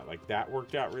fix that. Like, that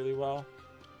worked out really well.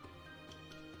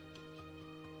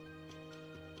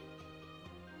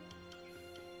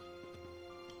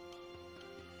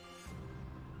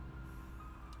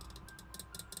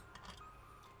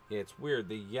 Yeah, it's weird.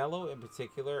 The yellow in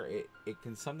particular, it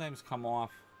can sometimes come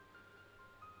off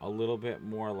a little bit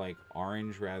more like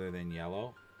orange rather than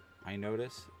yellow, I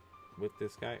notice, with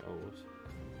this guy. Oh, whoops.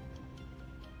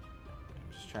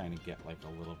 I'm just trying to get like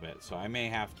a little bit. So I may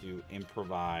have to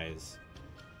improvise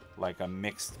like a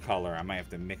mixed color. I might have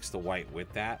to mix the white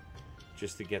with that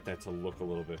just to get that to look a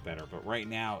little bit better. But right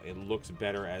now it looks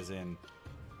better, as in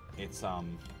it's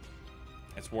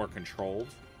more controlled.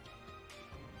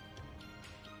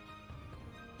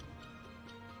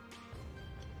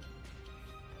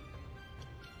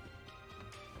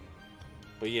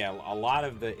 But yeah, a lot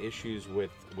of the issues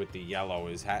with the yellow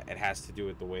is it has to do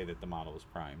with the way that the model is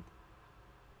primed.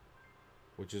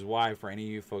 Which is why, for any of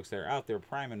you folks that are out there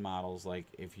priming models, like,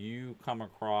 if you come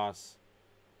across,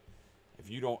 if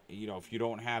you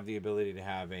don't have the ability to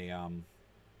have a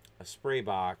spray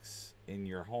box in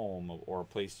your home, or a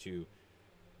place to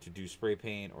to do spray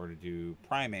paint or to do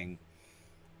priming,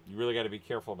 you really got to be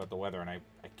careful about the weather. And I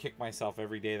kick myself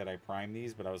every day that I prime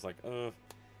these, but I was like,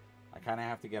 I kind of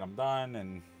have to get them done,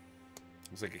 and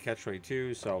it's like a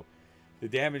catch-22. So the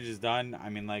damage is done. I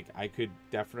mean, like, I could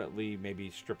definitely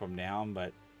maybe strip them down,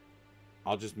 but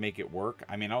I'll just make it work.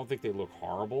 I mean, I don't think they look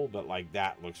horrible, but like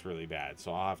that looks really bad.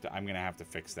 So I'm gonna have to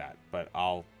fix that. But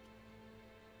I'll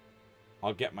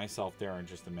get myself there in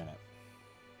just a minute.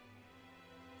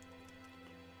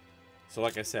 So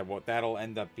like I said, what that'll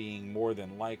end up being more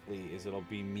than likely is it'll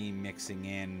be me mixing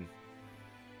in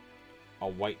a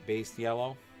white-based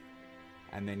yellow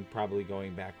and then probably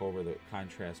going back over the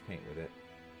contrast paint with it.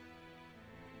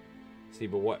 See,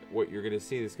 but what you're going to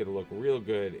see that's going to look real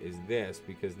good is this,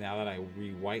 because now that I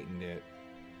re-whitened it,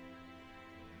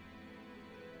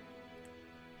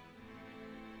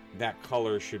 that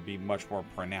color should be much more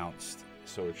pronounced.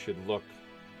 So it should look...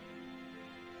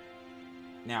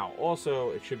 Now,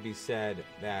 also, it should be said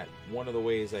that one of the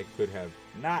ways I could have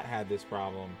not had this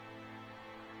problem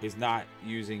is not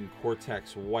using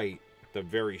Cortex white, the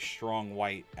very strong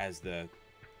white, as the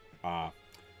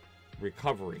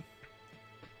recovery.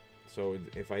 So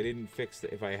if I didn't fix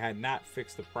if I had not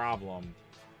fixed the problem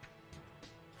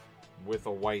with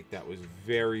a white that was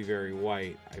very, very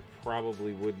white, I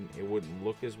probably it wouldn't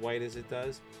look as white as it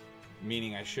does.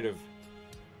 Meaning I should have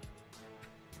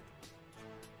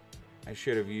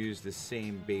used the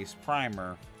same base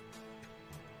primer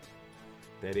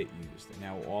that it used. And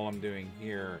now all I'm doing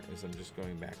here is I'm just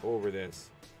going back over this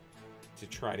to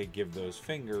try to give those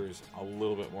fingers a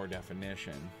little bit more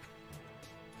definition.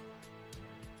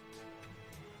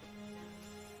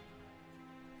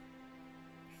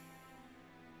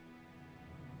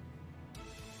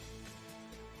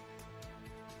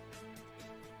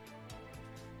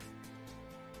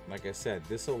 Like I said,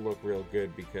 this will look real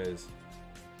good because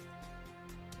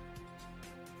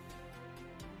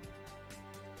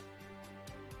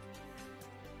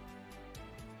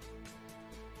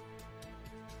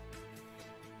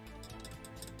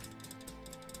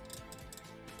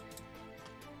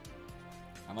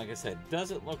and like I said,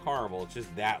 doesn't look horrible, it's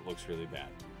just that looks really bad.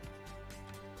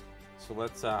 So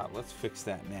let's fix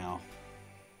that now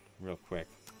real quick.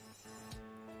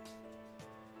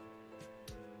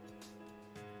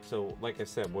 So, like I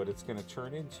said, what it's going to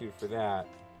turn into for that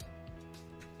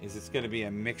is it's going to be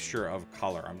a mixture of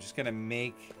color. I'm just going to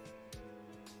make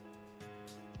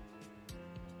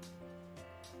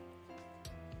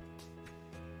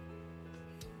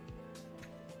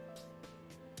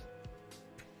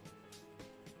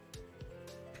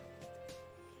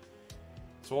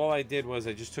so all I did was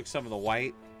I just took some of the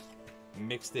white,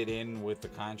 mixed it in with the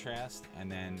contrast,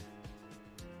 and then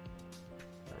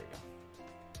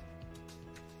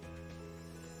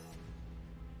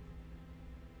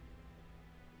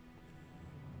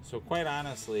so quite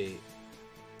honestly,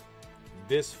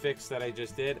 this fix that I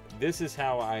just did, this is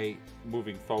how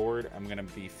moving forward, I'm going to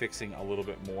be fixing a little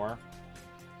bit more.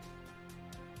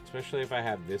 Especially if I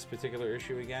have this particular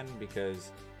issue again,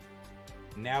 because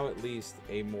now at least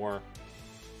a more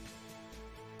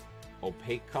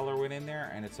opaque color went in there,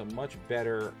 and it's a much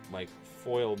better like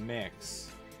foil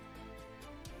mix.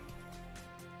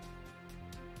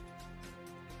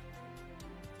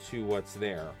 To what's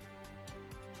there.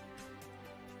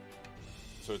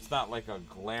 So it's not like a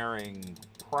glaring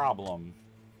problem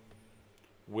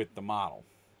with the model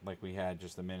like we had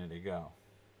just a minute ago.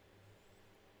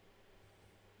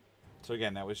 So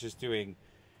again, that was just doing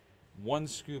 1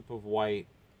 scoop of white.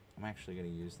 I'm actually going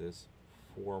to use this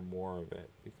for more of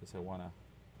it because I want to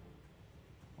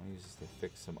use this to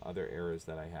fix some other errors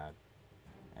that I had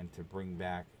and to bring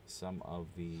back some of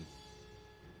the...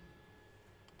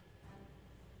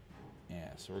 Yeah,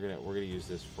 so we're gonna use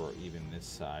this for even this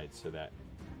side so that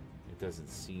it doesn't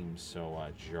seem so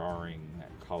jarring, that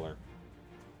color.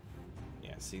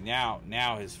 Yeah, see now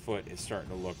his foot is starting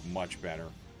to look much better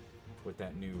with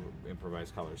that new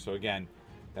improvised color. So again,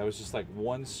 that was just like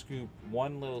 1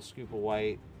 little scoop of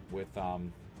white with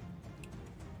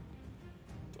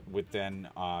then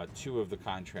 2 of the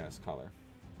contrast color.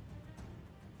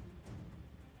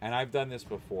 And I've done this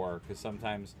before because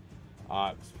sometimes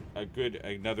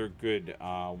another good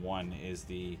one is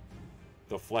the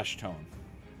flesh tone.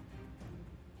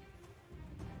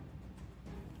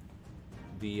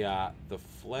 The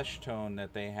flesh tone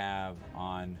that they have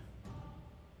on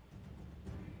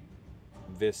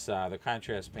this the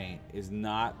contrast paint is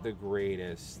not the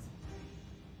greatest.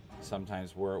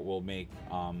 Sometimes where it will make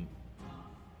on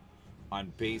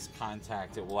base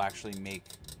contact, it will actually make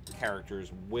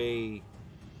characters way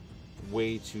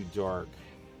too dark.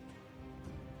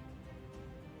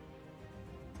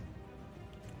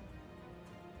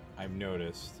 I've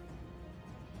noticed.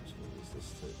 I'm just gonna use this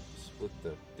to split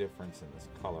the difference in this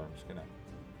color. I'm just gonna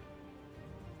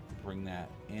bring that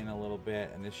in a little bit,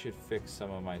 and this should fix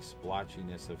some of my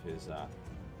splotchiness of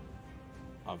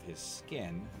his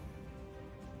skin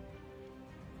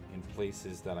in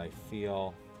places that I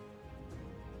feel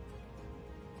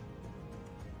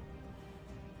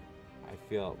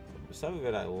some of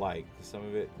it I like, some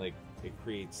of it, like, it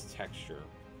creates texture,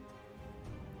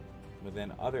 but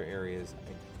then other areas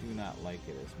I do not like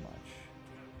it as much.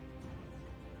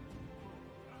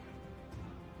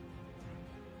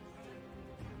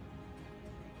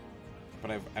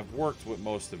 But I've worked with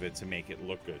most of it to make it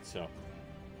look good. So,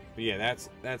 but yeah,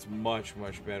 that's much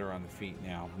better on the feet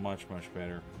now, much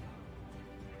better.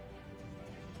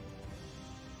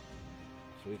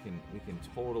 So we can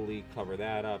totally cover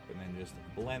that up and then just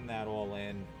blend that all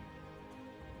in.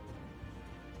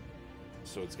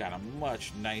 So it's got a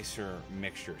much nicer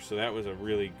mixture. So that was a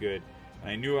really good, and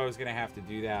I knew I was gonna have to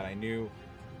do that. I knew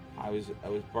I was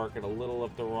barking a little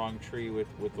up the wrong tree with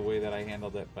the way that I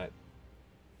handled it, but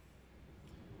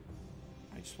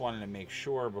I just wanted to make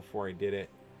sure before I did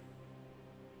it.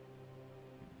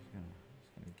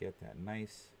 Just gonna get that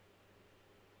nice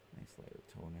lighter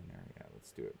tone in there. Yeah,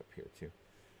 let's do it up here too.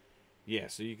 Yeah,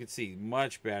 so you can see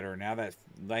much better now. That's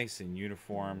nice and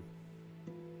uniform.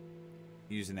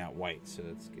 Using that white, so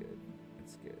that's good.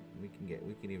 That's good. We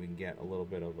can even get a little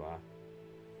bit of a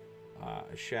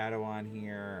shadow on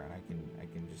here, and I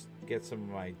can just get some of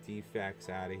my defects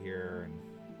out of here and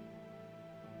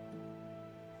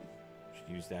just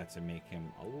use that to make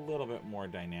him a little bit more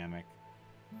dynamic.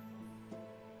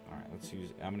 All right,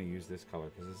 I'm gonna use this color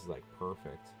because this is like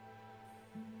perfect.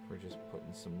 We're just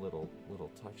putting some little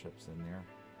touch-ups in there.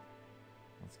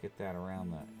 Let's get that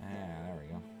around the there we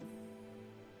go.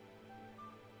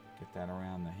 Get that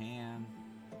around the hand.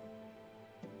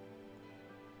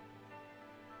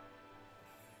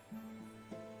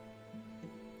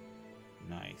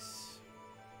 Nice.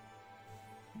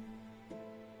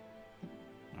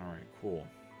 All right, cool.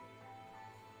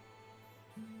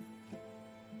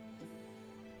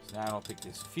 So now I don't think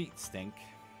his feet stink.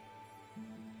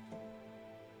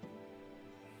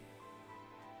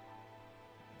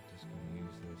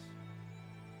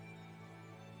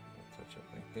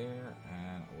 There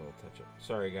and a little touch up.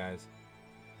 Sorry guys.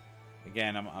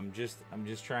 Again, I'm just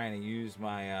trying to use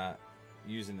my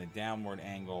using the downward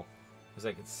angle because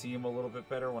I could see him a little bit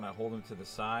better when I hold him to the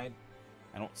side.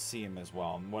 I don't see him as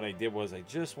well. And what I did was I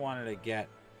just wanted to get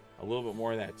a little bit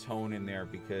more of that tone in there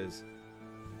because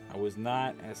I was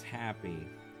not as happy .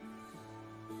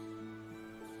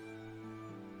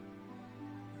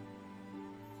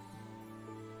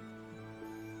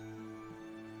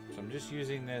 I'm just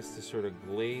using this to sort of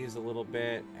glaze a little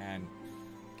bit and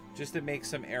just to make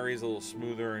some areas a little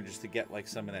smoother and just to get like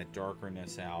some of that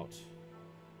darkerness out.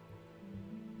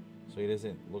 So he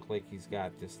doesn't look like he's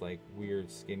got this like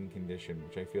weird skin condition,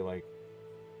 which I feel like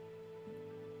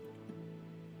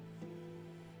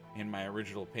in my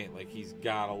original paint, like he's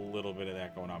got a little bit of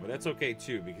that going on. But that's okay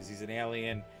too because he's an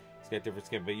alien. He's got different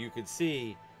skin. But you can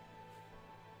see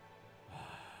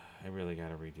I really got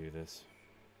to redo this.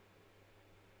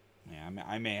 Yeah,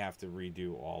 I may have to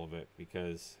redo all of it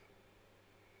because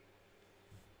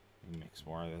mix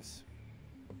more of this.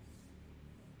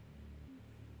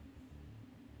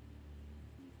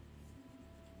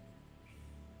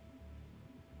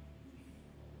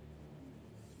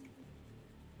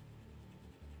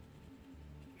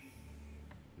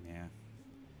 Yeah.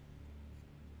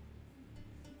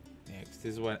 Yeah,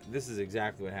 'cause this is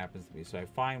exactly what happens to me. So I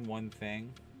find one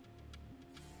thing.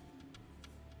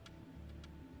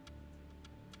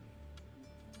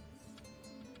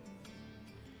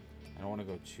 I don't want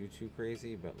to go too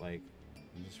crazy, but like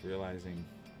I'm just realizing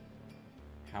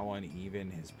how uneven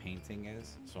his painting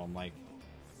is. So I'm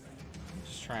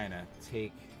just trying to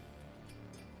take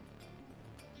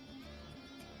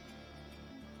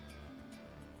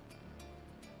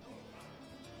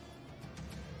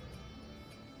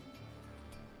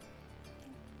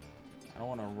I don't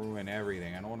want to ruin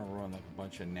everything. I don't want to ruin like a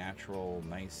bunch of natural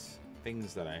nice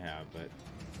things that I have, but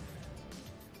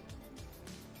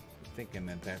thinking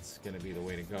that that's going to be the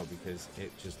way to go because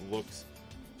it just looks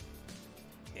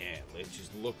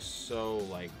so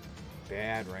like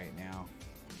bad right now.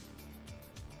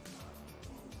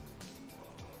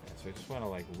 Yeah, so I just want to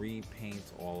like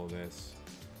repaint all of this.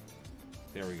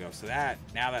 There we go. So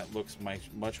now that looks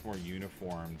much more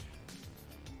uniformed,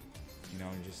 you know,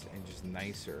 and just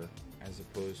nicer as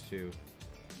opposed to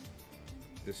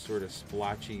this sort of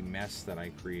splotchy mess that I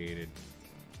created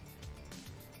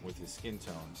with his skin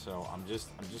tone. So I'm just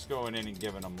going in and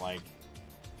giving him like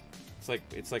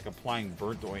It's like applying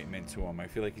burnt ointment to him. I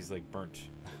feel like he's like burnt.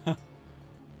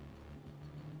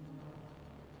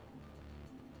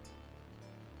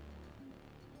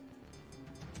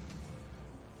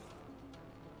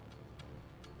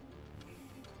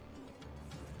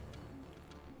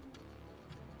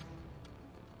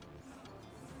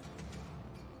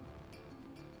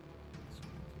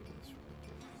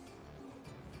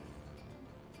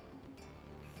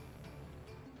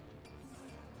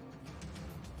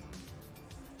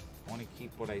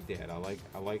 Keep what I did. I like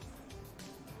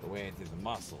the way I did the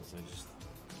muscles. I just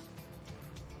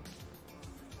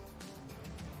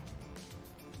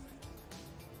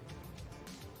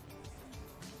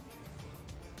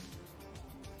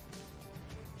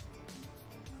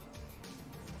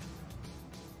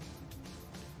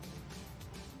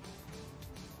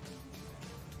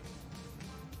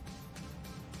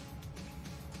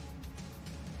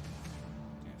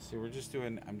see, we're just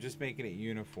doing, I'm just making it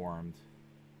uniformed.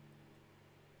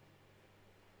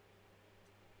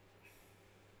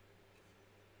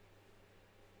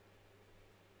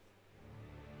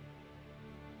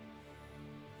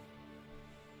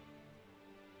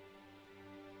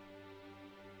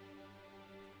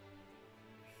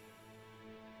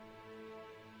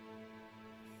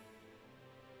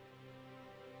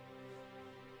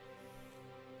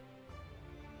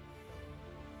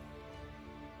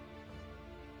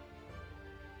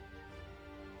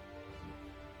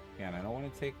 And I don't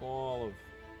want to take all of...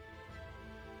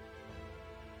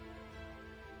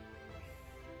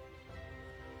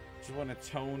 Just want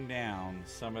to tone down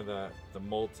some of the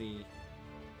multi...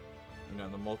 You know,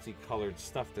 the multicolored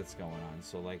stuff that's going on.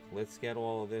 So, like, let's get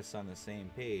all of this on the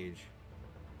same page.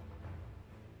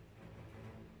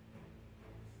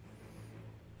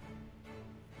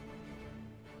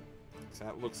 So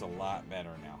that looks a lot better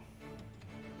now.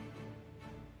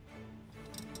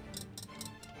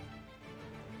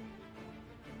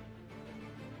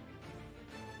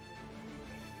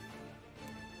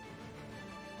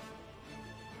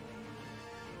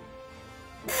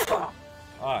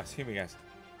 Oh, excuse me, guys.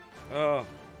 Oh,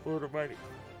 Lord Almighty.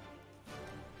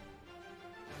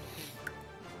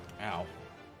 Ow.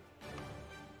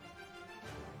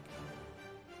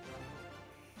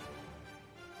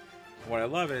 What I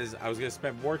love is I was going to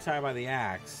spend more time on the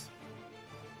axe.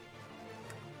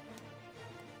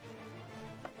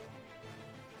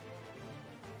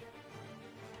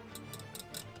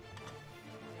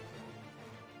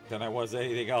 Than I was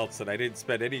anything else, and I didn't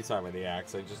spend any time on the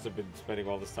axe. I just have been spending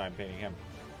all this time painting him.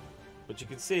 But you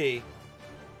can see...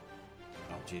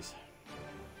 Oh, jeez.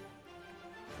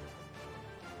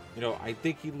 You know, I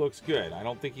think he looks good. I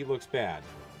don't think he looks bad.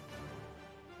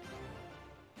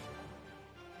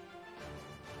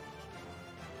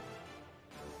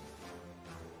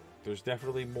 There's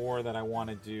definitely more that I want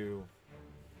to do.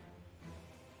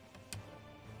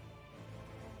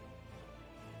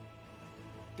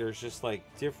 There's just like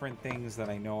different things that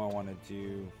I know I want to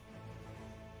do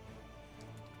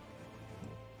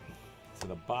to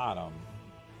the bottom.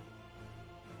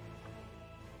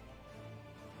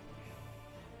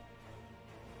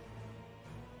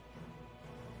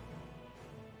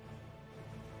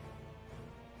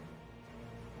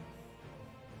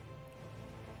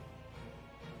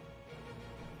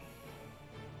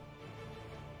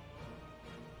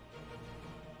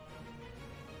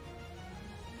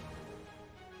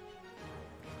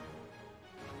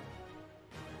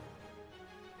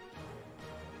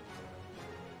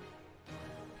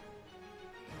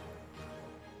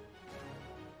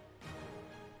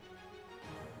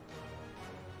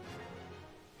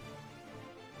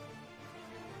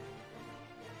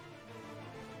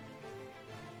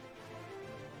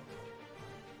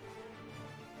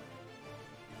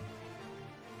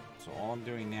 So all I'm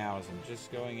doing now is I'm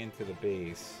just going into the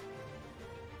base.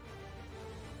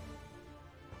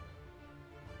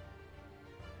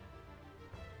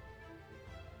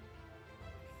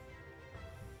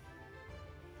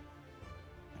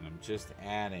 And I'm just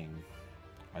adding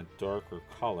a darker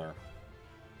color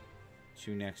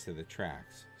to next to the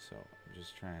tracks. So I'm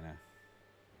just trying to...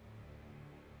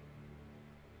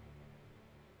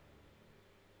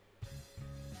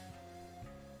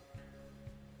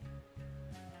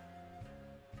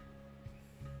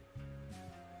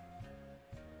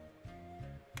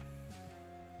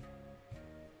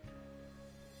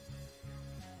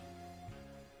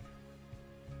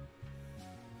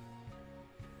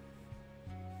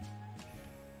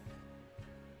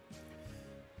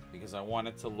 because I want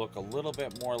it to look a little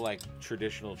bit more like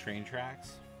traditional train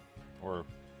tracks or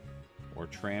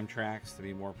tram tracks, to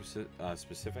be more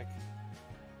specific.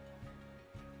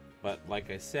 But like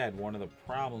I said, one of the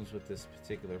problems with this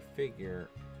particular figure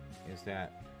is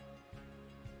that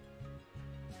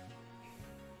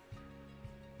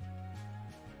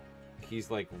he's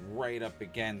like right up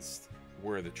against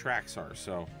where the tracks are,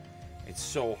 so it's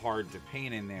so hard to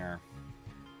paint in there.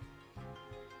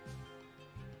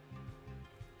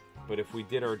 But if we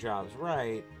did our jobs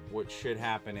right, what should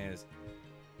happen is,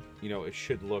 you know, it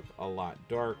should look a lot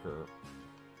darker.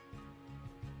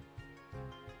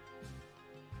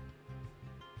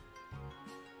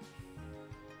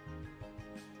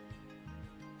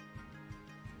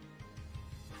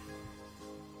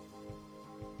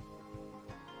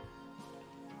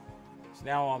 So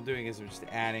now all I'm doing is I'm just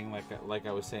adding, like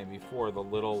I was saying before, the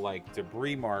little like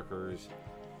debris markers,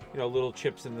 you know, little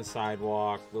chips in the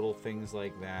sidewalk, little things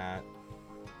like that.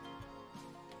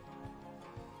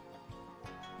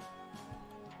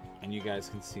 And you guys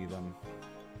can see them.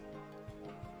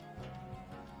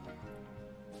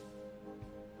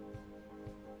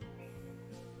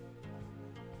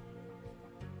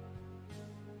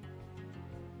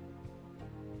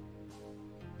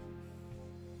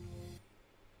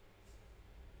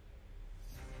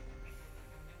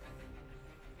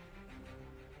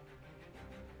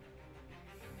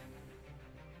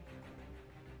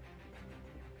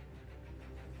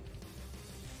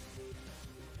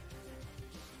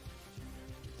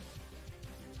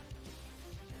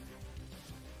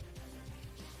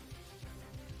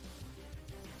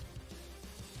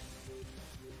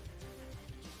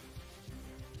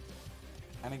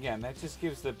 And again, that just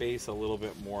gives the base a little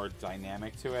bit more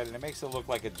dynamic to it, and it makes it look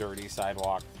like a dirty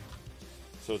sidewalk.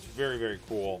 So it's very, very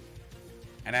cool.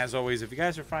 And as always, if you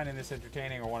guys are finding this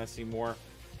entertaining or want to see more,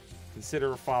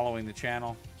 consider following the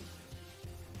channel.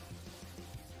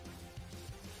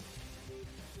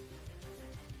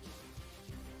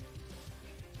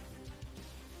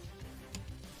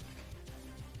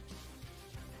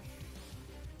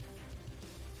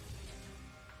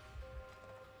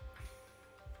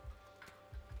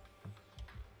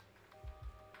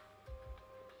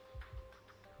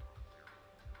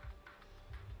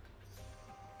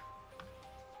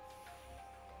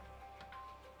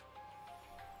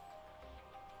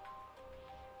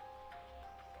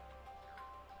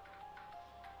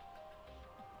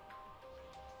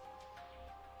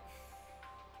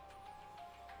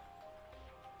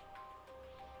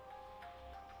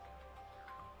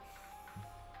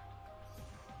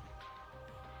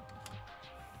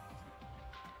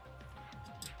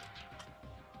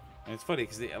 And it's funny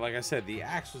because, like I said, the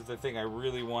axe was the thing I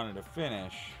really wanted to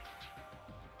finish.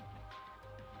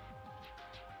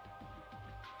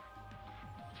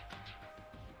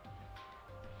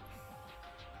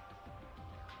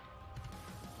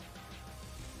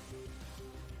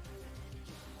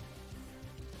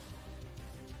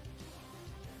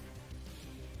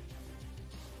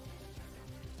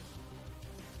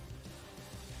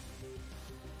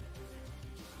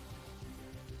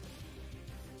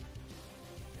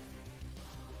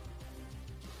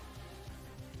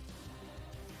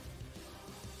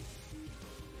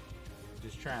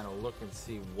 Just trying to look and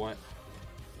see what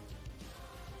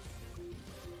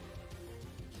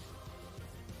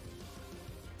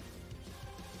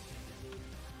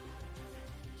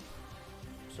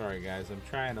sorry guys, I'm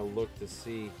trying to look to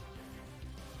see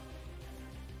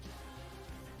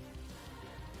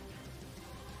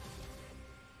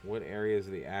what areas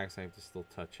of the axe I have to still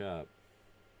touch up,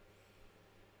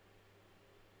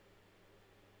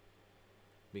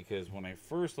 because when I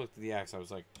first looked at the axe I was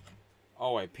like,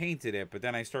 oh, I painted it, but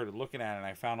then I started looking at it and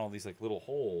I found all these like little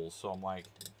holes. So I'm like,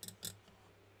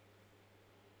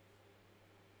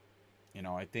 you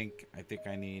know, I think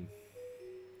I need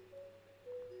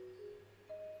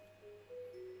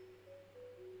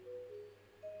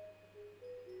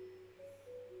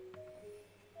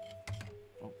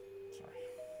oh, sorry.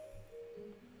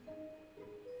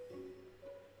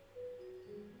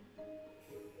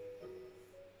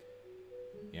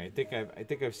 Yeah, I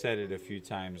think I've said it a few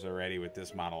times already with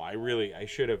this model. I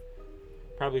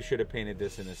probably should have painted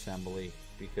this in assembly,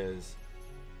 because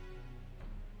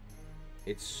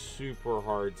it's super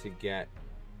hard to get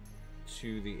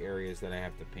to the areas that I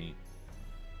have to paint.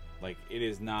 Like, it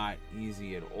is not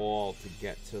easy at all to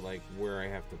get to like where I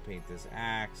have to paint this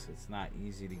axe. It's not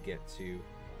easy to get to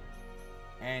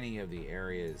any of the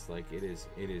areas. Like, it is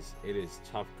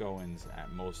tough goings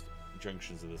at most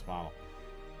junctions of this model.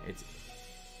 It's,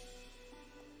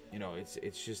 you know,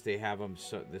 it's just they have them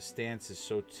so the stance is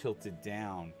so tilted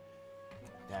down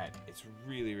that it's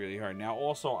really, really hard. Now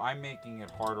also I'm making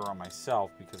it harder on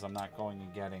myself because I'm not going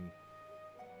and getting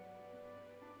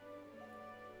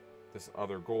this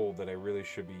other gold that I really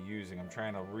should be using. I'm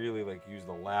trying to really like use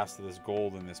the last of this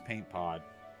gold in this paint pod.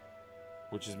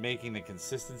 which is making the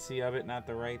consistency of it not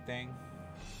the right thing.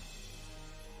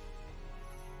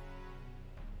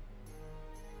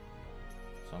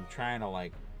 So I'm trying to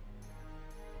like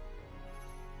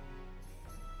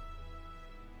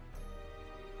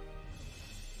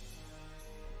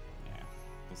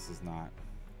this is not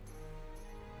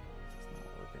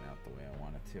working out the way I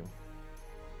want it to. All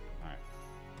right.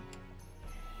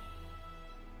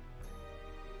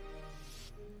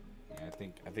 Yeah,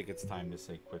 I think it's time to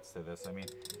say quits to this. I mean,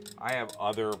 I have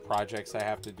other projects I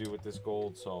have to do with this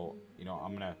gold, so you know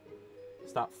I'm gonna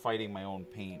stop fighting my own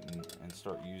paint and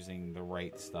start using the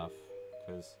right stuff.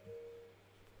 Because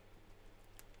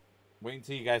wait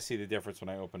until you guys see the difference when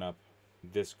I open up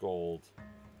this gold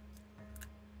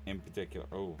in particular.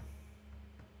 Oh.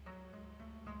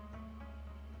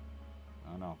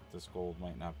 I don't know. This gold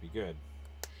might not be good.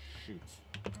 Shoot.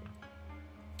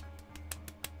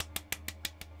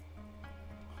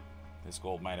 This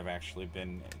gold might have actually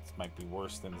been, it might be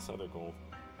worse than this other gold.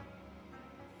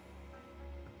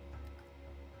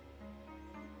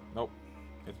 Nope.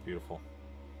 It's beautiful.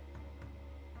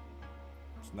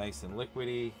 It's nice and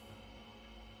liquidy.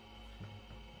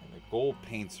 And the gold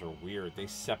paints are weird. They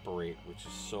separate, which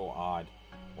is so odd.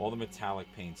 All the metallic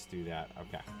paints do that.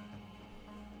 Okay.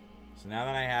 So now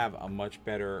that I have a much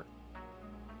better...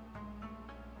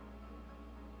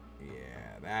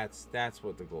 Yeah, that's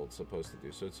what the gold's supposed to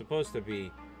do. So it's supposed to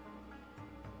be...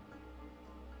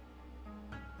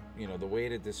 You know, the way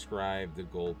to describe the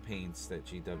gold paints that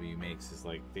GW makes is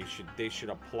like they should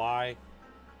apply...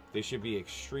 They should be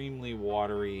extremely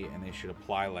watery, and they should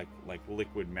apply like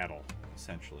liquid metal,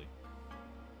 essentially.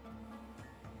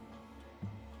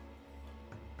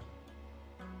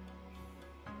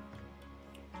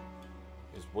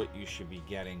 Is what you should be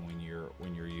getting when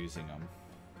you're using them.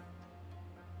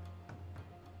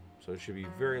 So it should be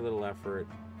very little effort,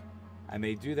 and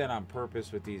they do that on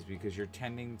purpose with these because you're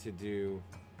tending to do,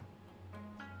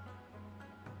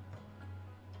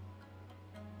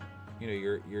 you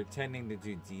know, you're tending to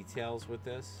do details with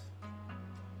this.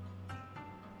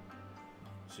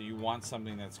 So you want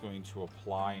something that's going to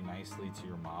apply nicely to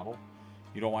your model.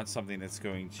 You don't want something that's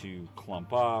going to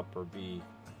clump up or be,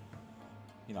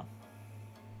 you know.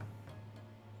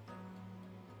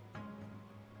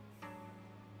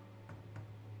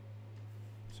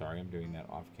 Sorry, I'm doing that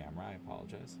off camera. I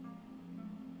apologize.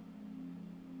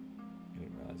 I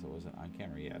didn't realize I wasn't on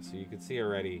camera. Yeah, so you can see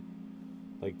already,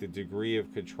 like, the degree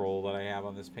of control that I have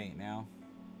on this paint now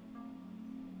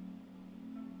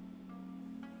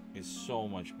is so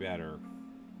much better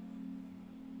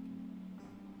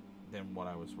than what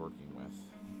I was working with.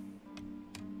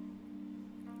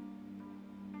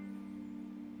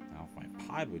 Now, if my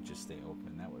pod would just stay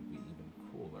open, that would be even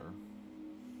cooler.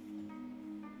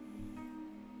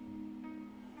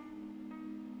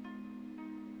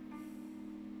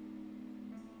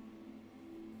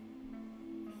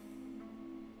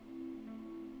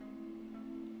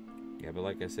 Yeah, but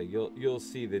like I said, you'll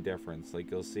see the difference.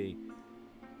 Like, you'll see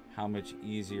how much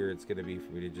easier it's going to be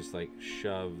for me to just like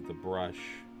shove the brush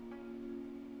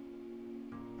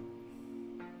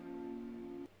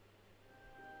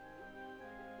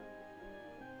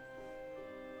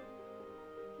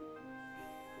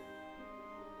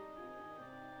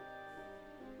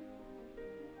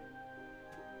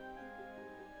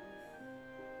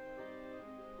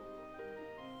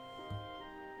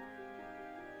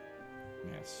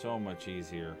so much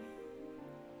easier.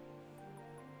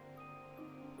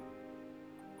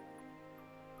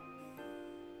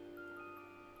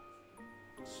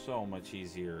 So much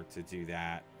easier to do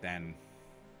that than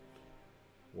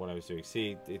what I was doing.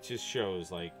 See, it just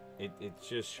shows like it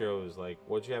just shows like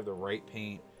once you have the right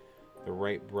paint, the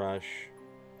right brush,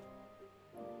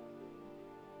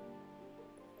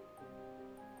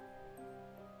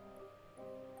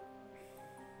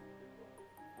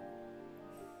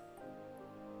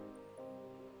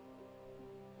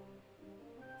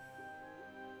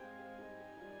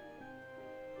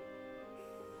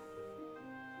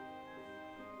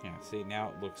 see, now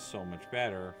it looks so much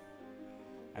better.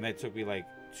 And that took me like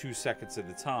 2 seconds at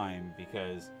a time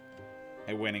because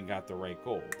I went and got the right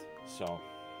gold. So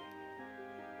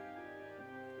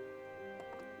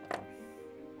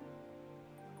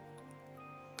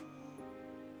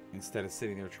instead of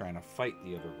sitting there trying to fight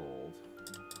the other gold.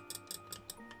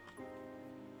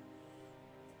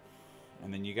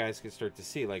 And then you guys can start to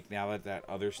see, like, now that that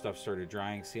other stuff started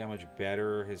drying, see how much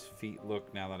better his feet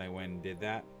look now that I went and did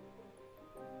that?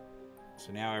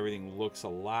 So now everything looks a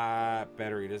lot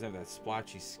better. He doesn't have that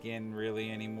splotchy skin really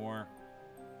anymore.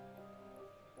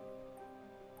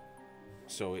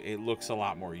 So it looks a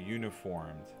lot more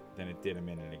uniformed than it did a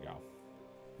minute ago.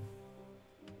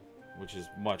 which is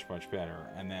much, much better.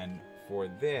 And then for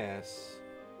this,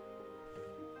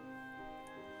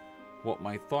 what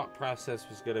my thought process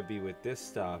was going to be with this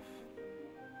stuff,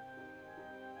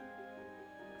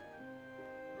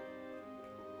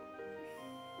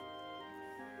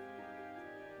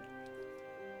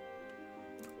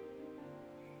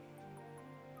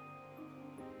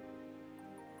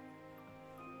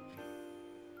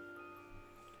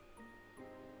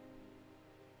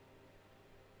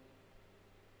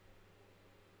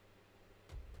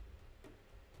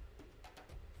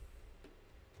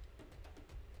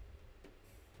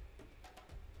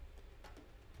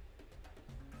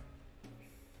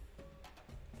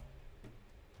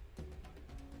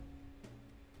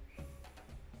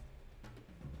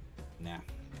 nah.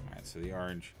 Alright, so the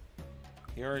orange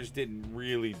didn't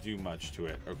really do much to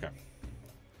it. Okay.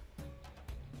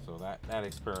 So that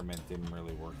experiment didn't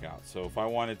really work out. So if I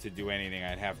wanted to do anything,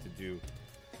 I'd have to do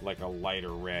like a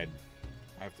lighter red.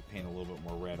 I have to paint a little bit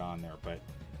more red on there, but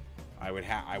I would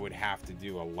have to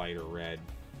do a lighter red.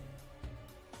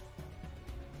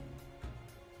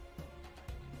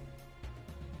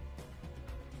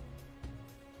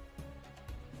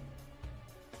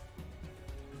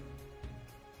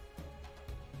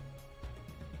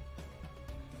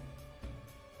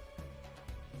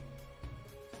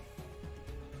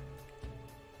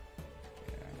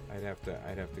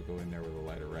 I'd have to go in there with a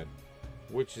lighter red,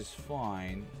 which is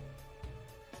fine.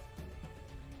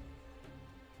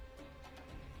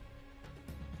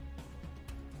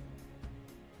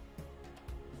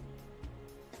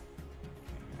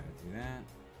 Gotta do that.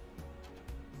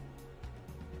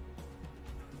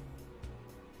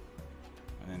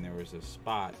 And then there was a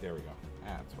spot. There we go.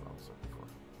 That's what I was looking for.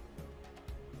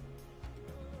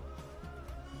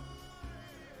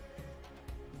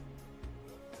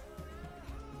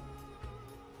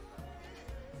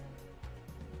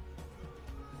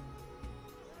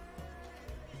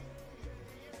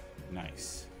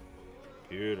 Nice.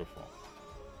 Beautiful.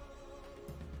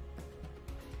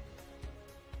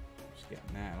 Just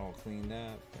getting that all cleaned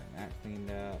up, getting that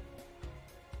cleaned up.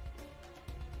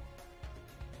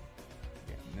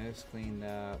 Getting this cleaned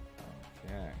up.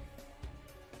 Okay.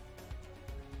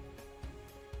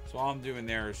 So all I'm doing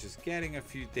there is just getting a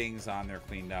few things on there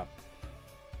cleaned up.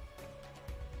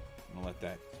 I'm gonna let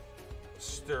that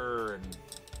stir and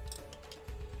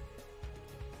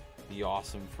be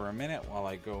awesome for a minute while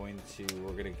I go into,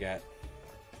 we're gonna get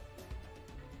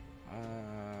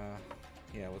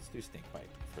yeah, let's do stink bite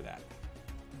for that.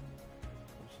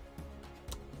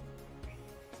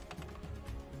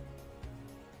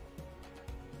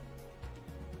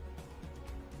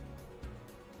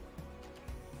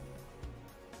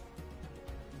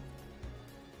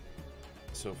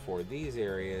 So for these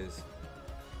areas,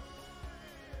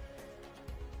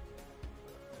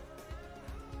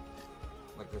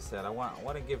 like I said, I want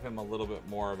to give him a little bit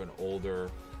more of an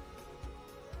older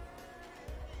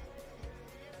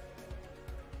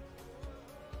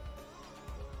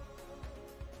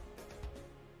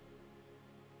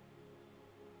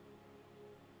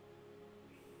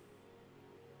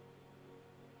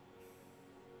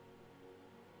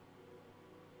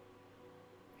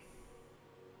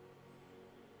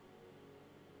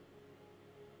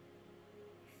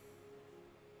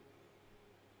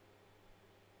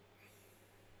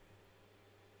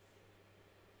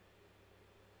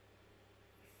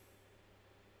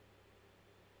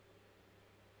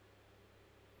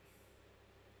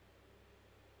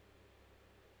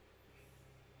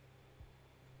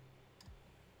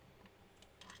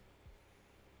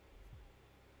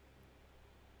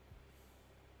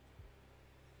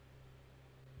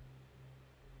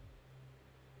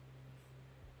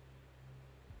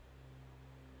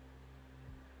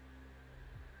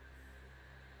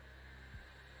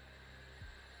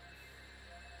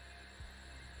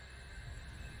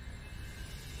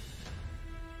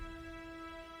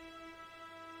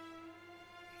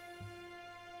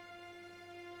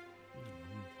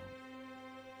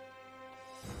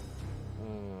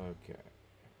okay.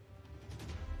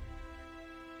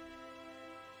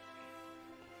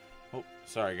 Oh,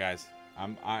 sorry guys.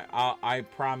 I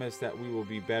promise that we will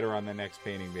be better on the next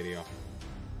painting video.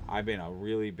 I've been a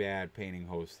really bad painting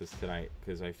host tonight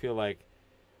because I feel like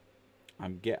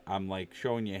I'm like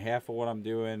showing you half of what I'm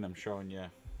doing. I'm showing you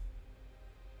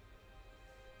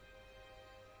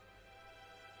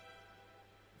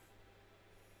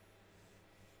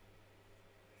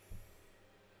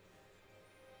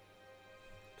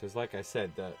because, like I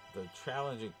said, the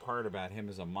challenging part about him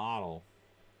as a model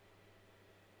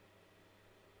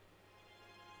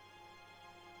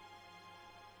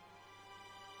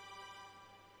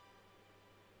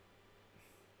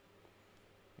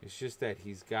is It's just that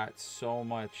he's got so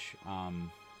much,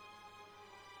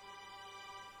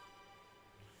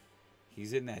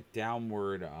 he's in that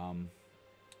downward,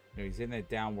 he's in that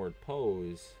downward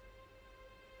pose.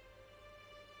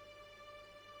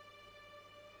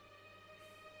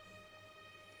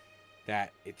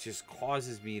 That it just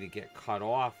causes me to get cut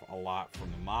off a lot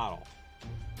from the model.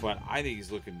 But I think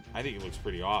I think it looks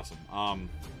pretty awesome.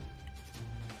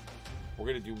 We're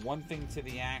going to do one thing to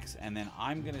the axe, and then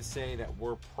I'm going to say that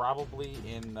we're probably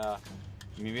in, I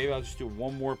mean, maybe I'll just do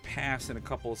one more pass in a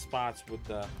couple of spots with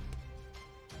the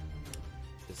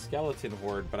skeleton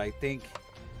horde, but I think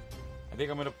I'm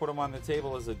going to put him on the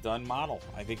table as a done model.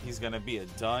 I think he's going to be a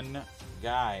done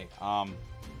guy.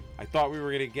 I thought we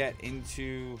were going to get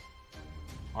into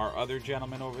our other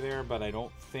gentleman over there, but I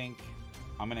don't think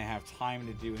I'm going to have time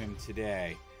to do him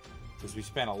today because we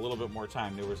spent a little bit more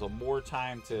time. There was more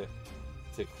time to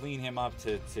clean him up,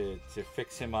 to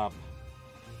fix him up.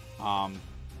 I'm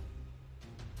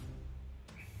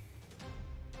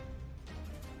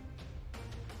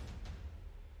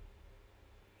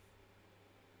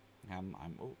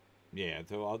oh, yeah,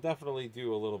 so I'll definitely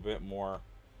do a little bit more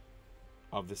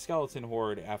of the skeleton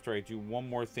horde after I do one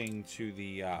more thing to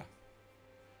the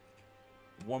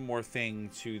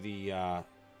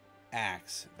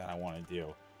axe that I want to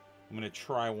do. I'm going to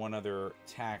try one other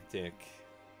tactic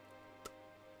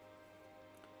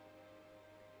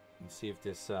and see if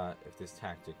this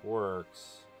tactic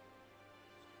works.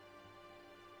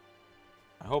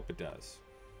 I hope it does.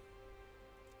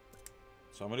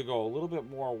 So I'm going to go a little bit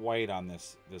more white on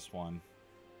this one.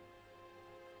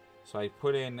 So I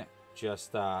put in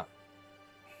just I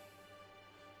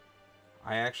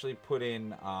actually put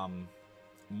in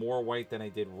more white than I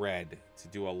did red to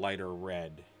do a lighter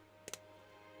red.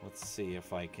 Let's see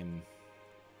if I can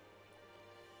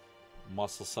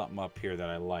muscle something up here that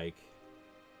I like.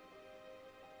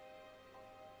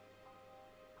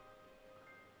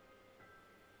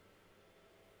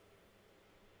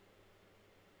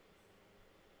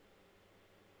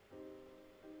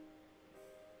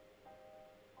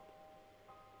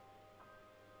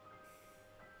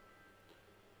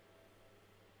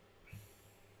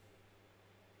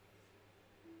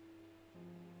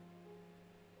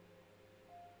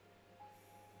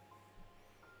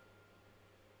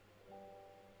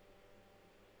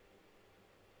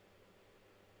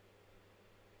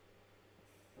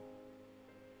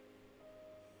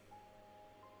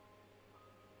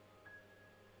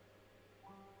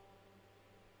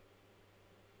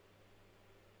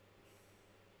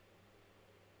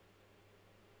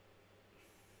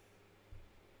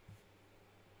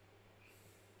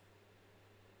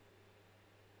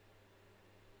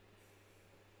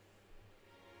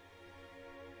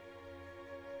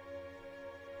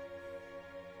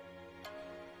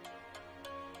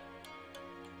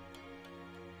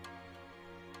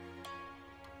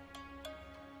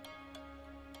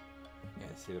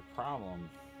 See, the problem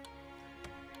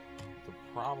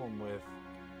with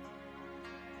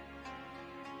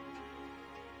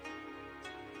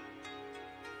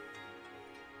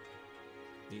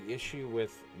the issue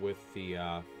with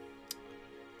the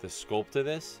sculpt of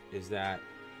this is that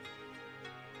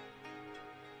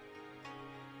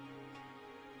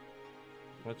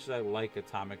much as I like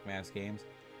Atomic Mass games,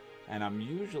 and I'm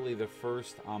usually the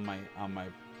first on my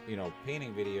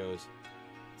painting videos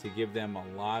to give them a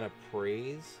lot of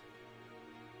praise.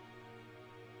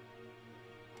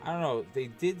 I don't know, they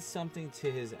did something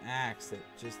to his axe that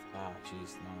just, oh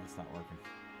jeez, no, it's not working.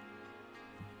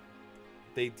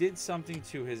 They did something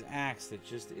to his axe that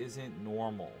just isn't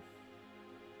normal.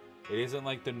 It isn't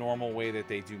like the normal way that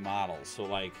they do models. So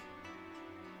like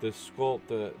the sculpt,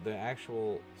 the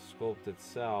actual sculpt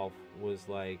itself was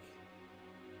like,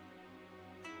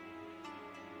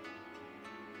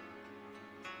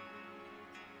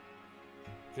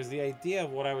 because the idea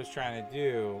of what I was trying to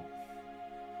do,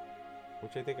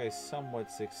 which I think I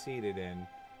somewhat succeeded in,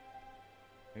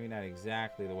 maybe not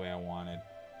exactly the way I wanted,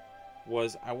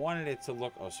 was I wanted it to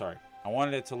look, I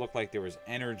wanted it to look like there was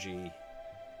energy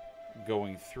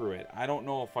going through it. I don't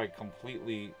know if I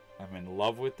completely am in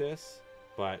love with this,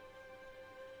 but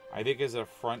I think as a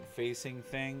front-facing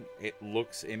thing, it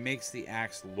makes the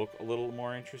axe look a little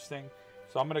more interesting.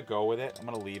 So I'm going to go with it. I'm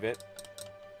going to leave it.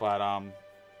 But,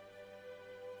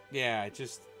 yeah, it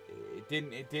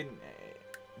didn't,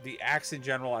 the axe in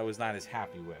general I was not as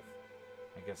happy with,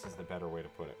 I guess is the better way to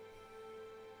put it.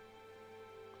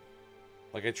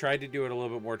 Like, I tried to do it a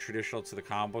little bit more traditional to the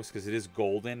comic books because it is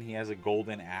golden. He has a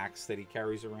golden axe that he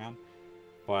carries around.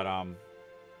 But,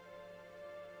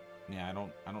 yeah, I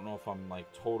don't know if I'm,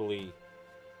 like, totally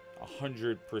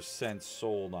 100%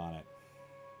 sold on it.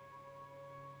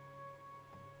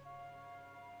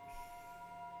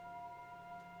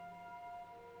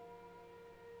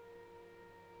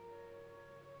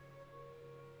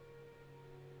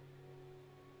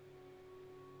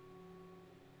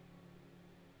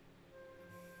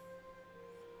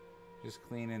 Just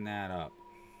cleaning that up.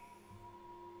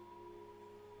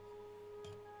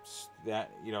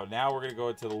 That, you know, now we're going to go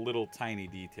into the little tiny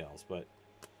details. But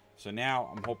so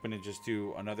now I'm hoping to just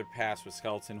do another pass with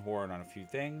Skeleton Horde on a few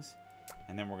things,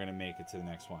 and then we're going to make it to the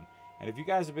next one. And if you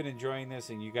guys have been enjoying this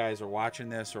and you guys are watching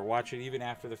this or watching even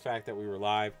after the fact that we were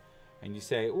live, and you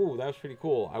say, ooh, that was pretty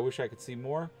cool, I wish I could see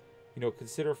more, you know,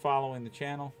 consider following the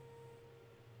channel.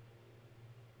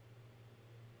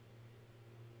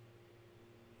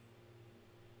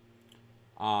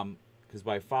 Because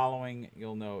by following,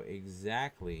 you'll know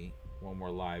exactly when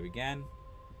we're live again.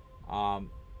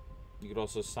 You could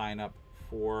also sign up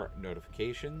for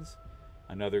notifications.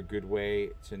 Another good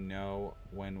way to know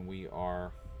when we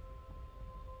are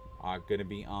going to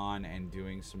be on and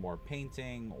doing some more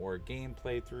painting or game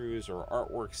playthroughs or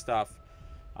artwork stuff.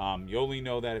 You only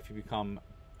know that if you become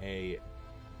a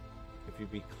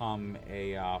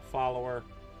follower.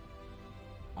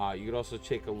 You could also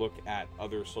take a look at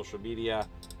other social media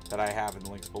that I have in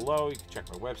the links below. You can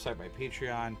check my website, my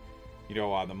Patreon. You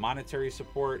know, the monetary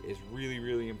support is really,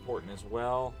 really important as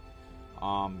well,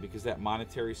 because that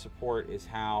monetary support is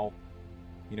how,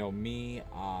 you know,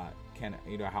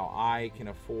 how I can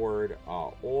afford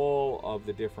all of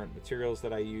the different materials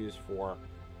that I use for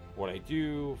what I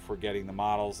do, for getting the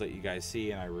models that you guys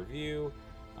see and I review.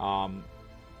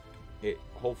 It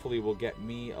hopefully will get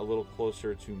me a little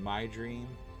closer to my dream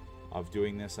of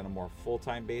doing this on a more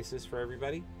full-time basis for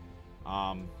everybody.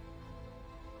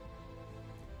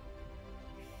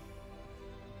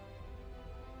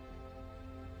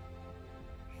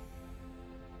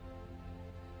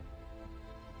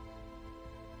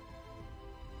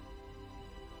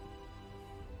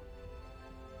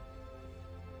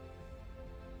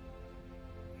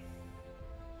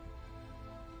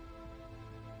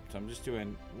 So I'm just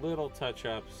doing little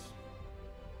touch-ups.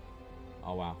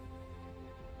 Oh, wow.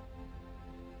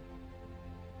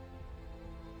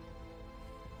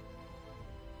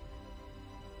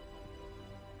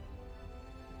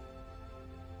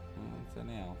 Oh, it's a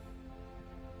nail.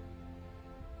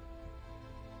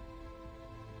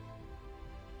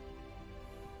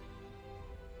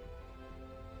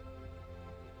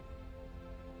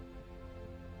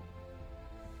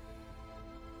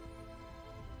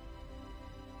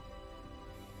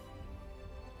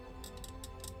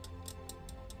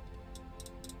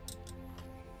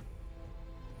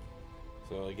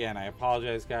 So again, I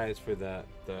apologize, guys, for the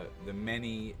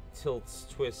many tilts,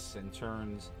 twists, and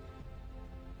turns.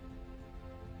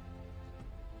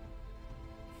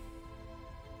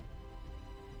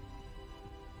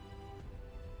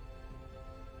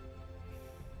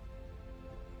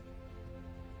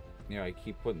 You know, I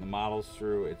keep putting the models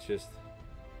through. It's just,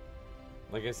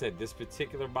 like I said, this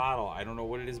particular model, I don't know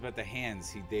what it is about the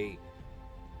hands.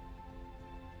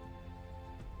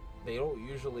 They don't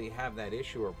usually have that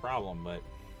issue or problem, but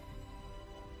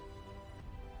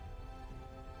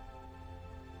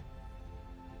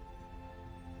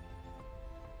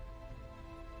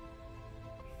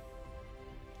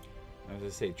as I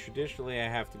say, traditionally I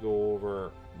have to go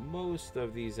over most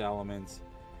of these elements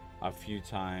a few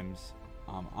times.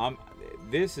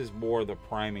 This is more the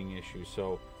priming issue,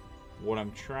 so what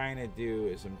I'm trying to do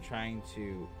is I'm trying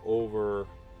to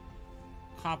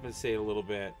overcompensate a little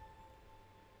bit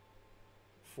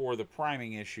for the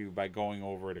priming issue by going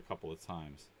over it a couple of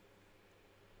times.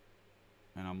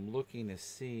 And I'm looking to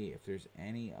see if there's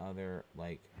any other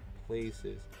like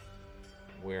places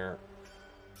where,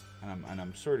 and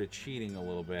I'm sort of cheating a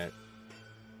little bit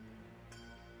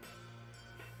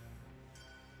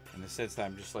in the sense that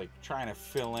I'm just like trying to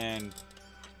fill in,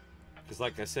 because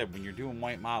like I said, when you're doing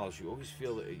white models, you always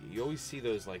see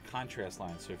those like contrast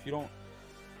lines. So if you don't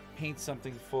paint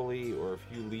something fully, or if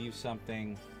you leave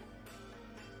something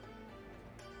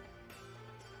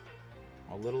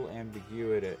a little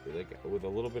ambiguity, like with a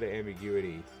little bit of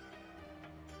ambiguity,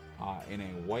 in a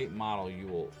white model, you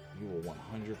will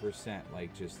 100%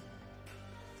 like just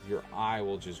your eye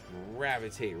will just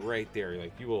gravitate right there.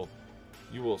 Like you will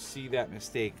see that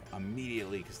mistake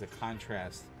immediately because the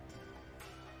contrast.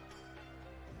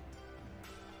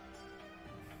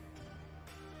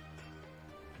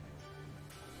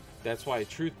 That's why,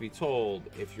 truth be told,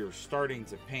 if you're starting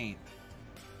to paint,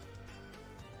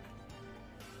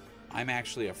 I'm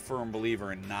actually a firm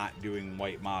believer in not doing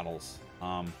white models.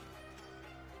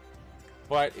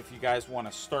 But if you guys want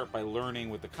to start by learning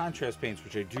with the contrast paints,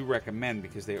 which I do recommend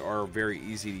because they are very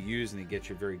easy to use and they get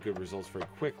you very good results very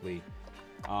quickly,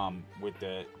 with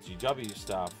the GW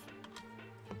stuff,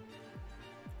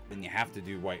 then you have to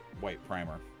do white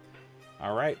primer.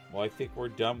 All right, well, I think we're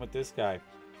done with this guy.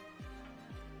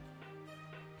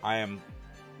 I am...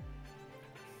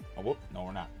 Oh, whoop, no,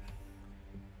 we're not.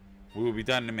 We will be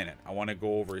done in a minute. I want to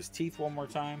go over his teeth one more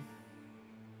time.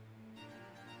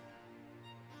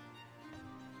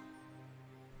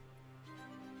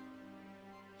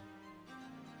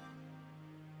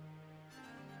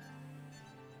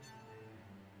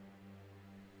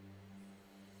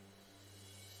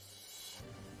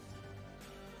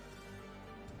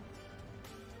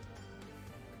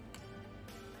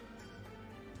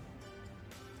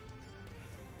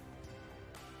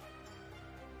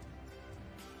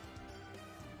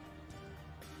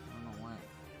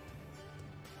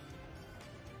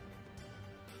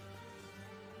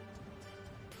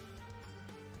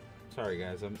 Sorry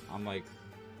guys, I'm like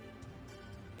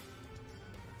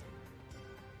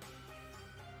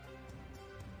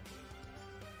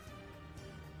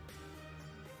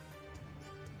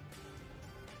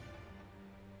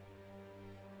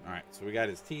Alright, so we got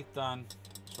his teeth done.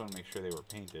 Just want to make sure they were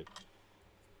painted.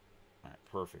 Alright,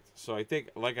 perfect. So I think,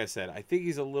 like I said, I think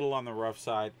he's a little on the rough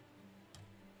side.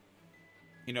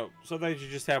 You know, sometimes you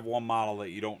just have one model that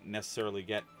you don't necessarily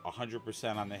get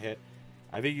 100% on the hit.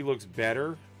 I think he looks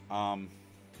better. I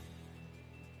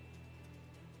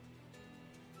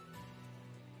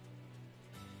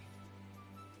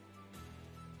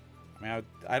mean,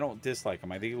 I don't dislike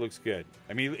him. I think he looks good.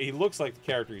 I mean, he looks like the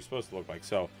character he's supposed to look like,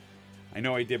 so I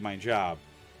know I did my job.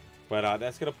 But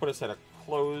that's going to put us at a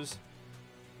close.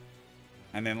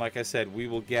 And then, like I said, we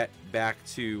will get back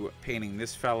to painting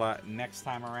this fella next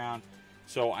time around.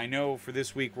 So I know for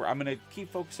this week, I'm going to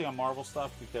keep focusing on Marvel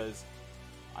stuff because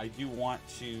I do want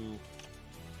to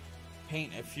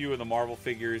paint a few of the Marvel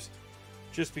figures,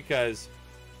 just because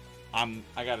I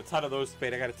got a ton of those to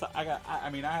paint. I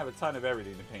mean, I have a ton of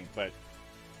everything to paint, but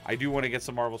I do want to get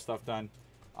some Marvel stuff done.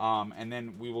 And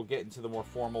then we will get into the more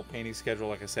formal painting schedule,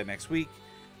 like I said, next week,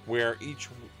 where each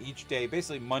day,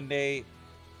 basically Monday,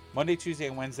 Tuesday,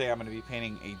 and Wednesday, I'm going to be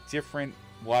painting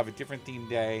we'll have a different theme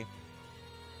day,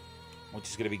 which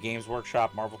is going to be Games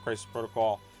Workshop, Marvel Crisis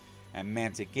Protocol, and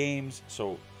Mantic Games.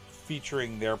 So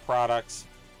featuring their products.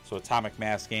 So Atomic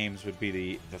Mass Games would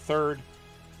be the third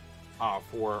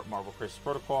for Marvel Crisis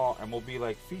Protocol, and we'll be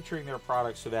like featuring their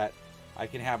products so that I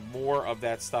can have more of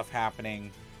that stuff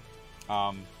happening,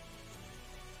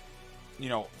 you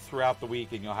know, throughout the week,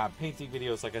 and you'll have painting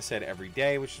videos, like I said, every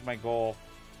day, which is my goal,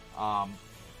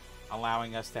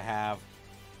 allowing us to have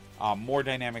more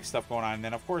dynamic stuff going on. And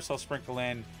then, of course, I'll sprinkle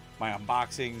in my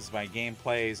unboxings, my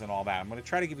gameplays, and all that. I'm going to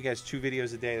try to give you guys 2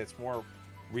 videos a day. That's more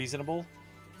reasonable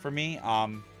for me.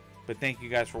 But thank you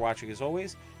guys for watching as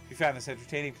always. If you found this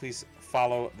entertaining, please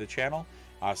follow the channel,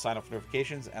 sign up for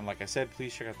notifications, and like I said,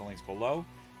 please check out the links below.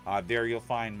 There you'll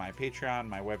find my Patreon,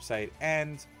 my website,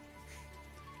 and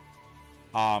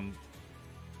a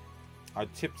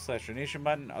tip/donation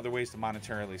button, other ways to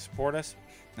monetarily support us.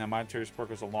 Now, monetary support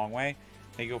goes a long way.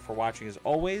 Thank you for watching as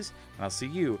always, and I'll see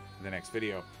you in the next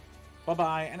video.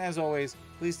 Bye-bye, and as always,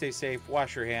 please stay safe,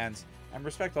 wash your hands, and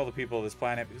respect all the people of this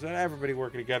planet, because without everybody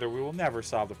working together, we will never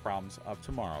solve the problems of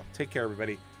tomorrow. Take care,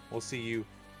 everybody. We'll see you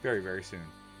very, very soon.